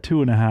stinker at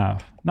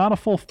 2.5. Not a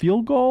full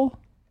field goal.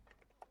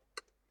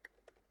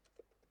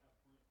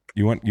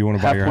 You want to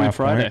buy your half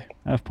Friday. point?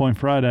 Half-point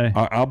Friday.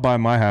 I'll buy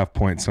my half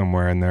point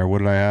somewhere in there. What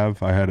did I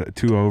have? I had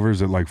 2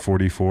 overs at like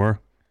 44,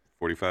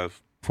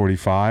 45.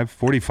 45,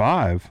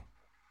 45.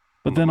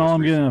 But then all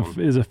I'm getting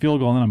is a field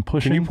goal, and then I'm Can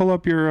pushing you pull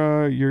up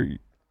your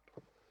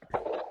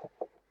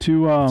to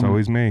It's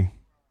always me.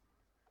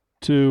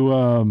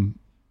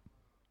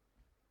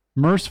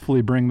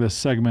 mercifully bring this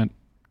segment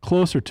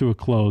closer to a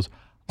close.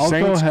 I'll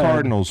go Saints ahead.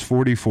 Cardinals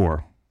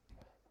 44.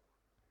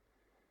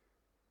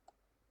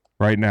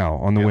 Right now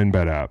on the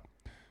WinBet app.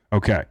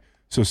 Okay.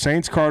 So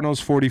Saints Cardinals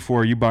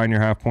 44. You buying your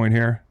half point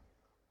here?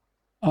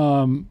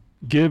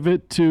 Give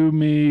it to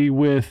me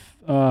with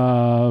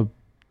the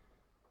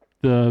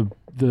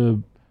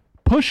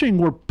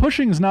pushing.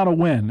 Pushing's not a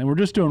win, and we're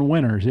just doing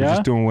winners. We're Yeah.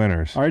 just doing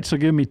winners. All right. So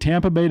give me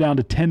Tampa Bay down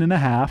to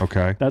 10.5.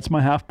 Okay. That's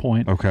my half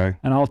point. Okay.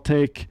 And I'll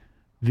take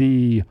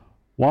the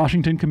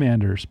Washington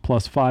Commanders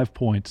plus 5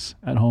 points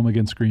at home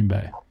against Green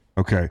Bay.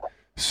 Okay.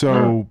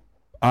 So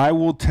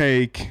I'll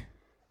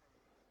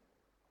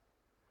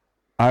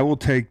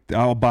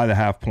buy the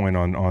half point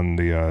on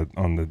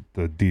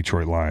the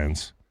Detroit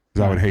Lions,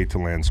 because I would hate to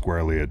land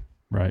squarely at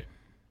Right.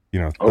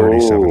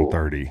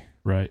 37-30.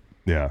 Right.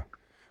 Yeah.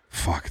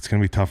 Fuck, it's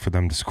gonna be tough for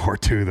them to score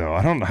too, though.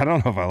 I don't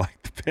know if I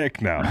like the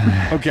pick now.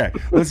 Okay,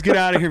 let's get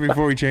out of here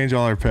before we change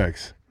all our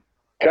picks.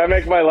 Can I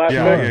make my last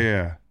Yeah, pick?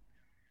 yeah.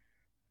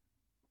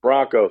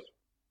 Broncos.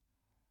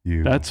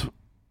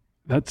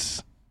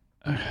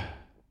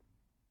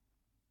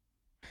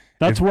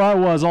 That's where I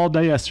was all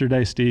day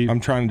yesterday, Steve. I'm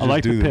trying to I just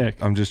like do the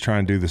pick. I'm just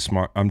trying to do the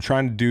smart. I'm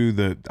trying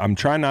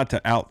not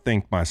to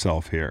outthink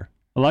myself here.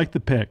 I like the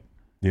pick.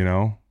 You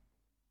know.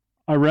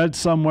 I read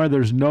somewhere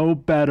there's no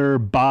better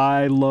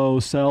buy low,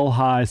 sell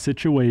high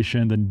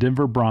situation than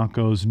Denver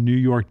Broncos, New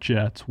York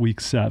Jets, Week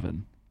 7.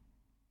 And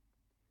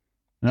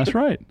that's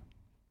right.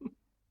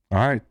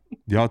 All right,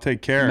 y'all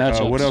take care.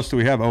 Matchups. What else do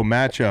we have? Oh,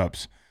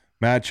 matchups.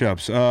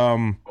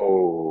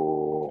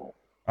 Oh.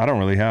 I don't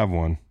really have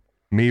one.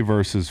 Me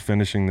versus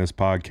finishing this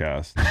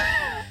podcast.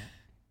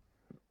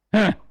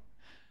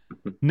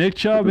 Nick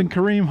Chubb and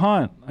Kareem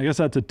Hunt. I guess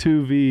that's a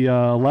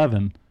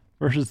 2v11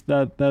 versus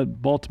that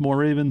Baltimore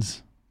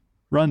Ravens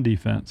run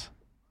defense.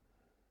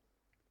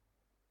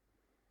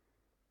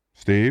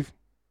 Steve?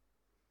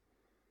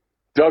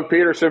 Doug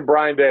Peterson,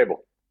 Brian Dable.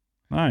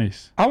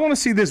 Nice. I want to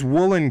see this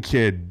Woolen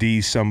kid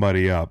D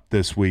somebody up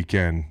this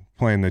weekend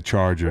playing the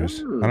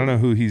Chargers. I don't know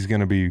who he's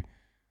gonna be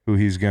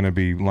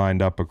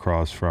lined up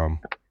across from.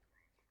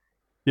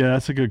 Yeah,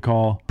 that's a good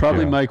call.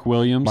 Probably Yeah. Mike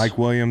Williams. Mike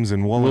Williams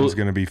and Woolen's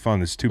gonna be fun.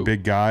 There's 2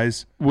 big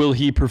guys. Will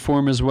he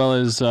perform as well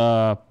as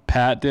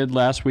Pat did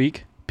last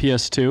week?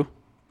 PS2.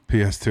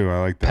 PS2, I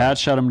like that. Pat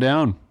shut him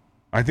down.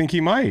 I think he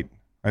might.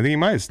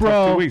 It's Bro.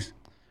 tough 2 weeks.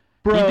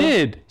 Bro, He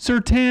did.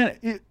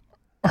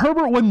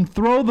 Herbert wouldn't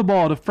throw the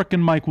ball to frickin'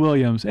 Mike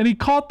Williams, and he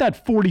caught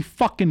that 40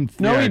 fucking.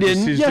 No, Yeah, he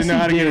didn't. just Yes, didn't know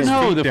how to he get his did.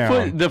 No, feet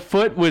the down.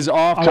 foot was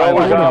off I by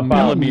was like a up.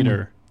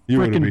 millimeter. You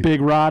would've Frickin' been-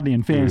 Big Rodney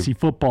in fantasy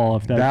football.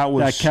 If That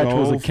was catch so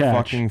was a catch,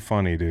 fucking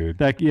funny, dude.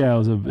 it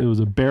was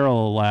a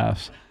barrel of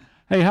laughs.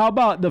 Hey, how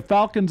about the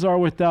Falcons are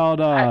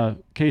without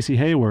Casey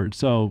Hayward?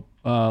 So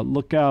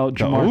look out,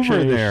 The Jamar over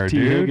Chase, there, T.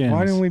 dude. Higgins.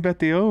 Why didn't we bet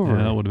the over?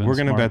 Yeah, that would've been We're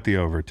gonna smart. bet the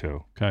over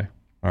too. Okay,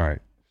 All right.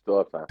 Still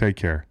have time. Take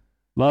care.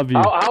 love you.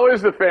 How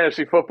is the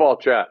fantasy football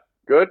chat?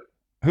 Good?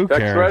 Who Text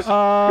cares?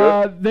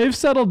 thread? They've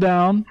settled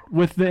down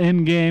with the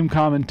in-game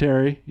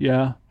commentary.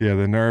 Yeah. Yeah,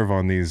 the nerve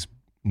on these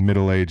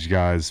middle-aged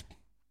guys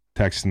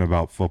texting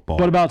about football.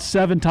 But about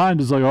 7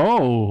 times it's like,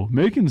 oh,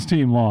 Macon's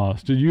team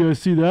lost. Did you guys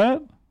see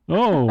that?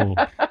 Oh,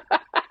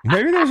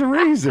 Maybe there's a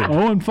reason.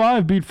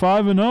 0-5 beat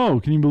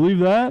 5-0. Can you believe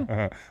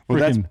that? Well,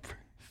 that's Frickin'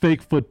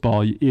 fake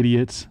football, you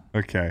idiots.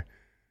 okay.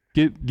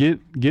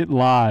 Get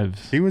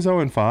lives. He was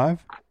 0-5.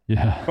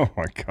 Yeah. Oh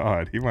my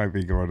God, he might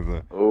be going to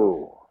the.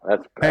 Ooh,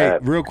 that's Hey,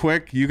 bad. real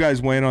quick, you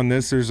guys weigh in on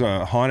this. There's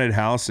a haunted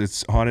house.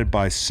 It's haunted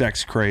by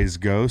sex-crazed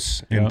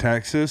ghosts in Yep.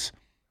 Texas.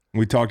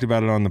 We talked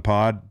about it on the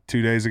pod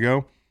 2 days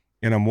ago,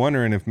 and I'm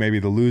wondering if maybe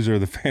the loser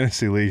of the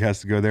fantasy league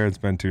has to go there and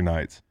spend 2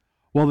 nights.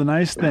 Well, the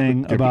nice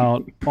thing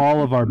about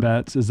all of our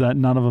bets is that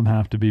none of them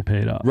have to be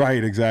paid up.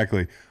 Right,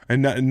 exactly.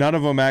 And none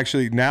of them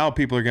actually. Now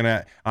people are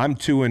gonna. I'm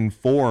 2-4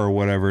 or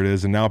whatever it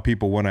is, and now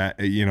people want to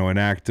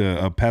enact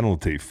a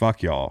penalty.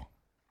 Fuck y'all.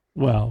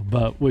 Well,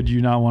 but would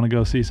you not want to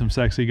go see some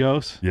sexy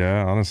ghosts?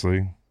 Yeah,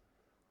 honestly.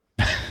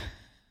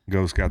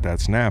 Ghost got that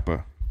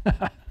snapper.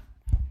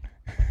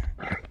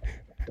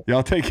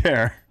 Y'all take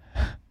care.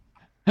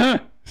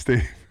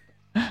 Steve.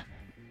 Take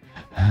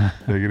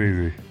it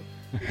easy.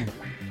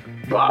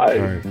 Bye.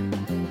 All right.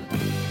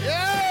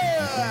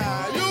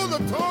 Yeah, you the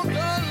token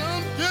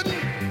I'm getting.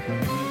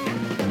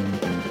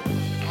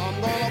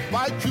 I'm gonna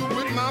bite you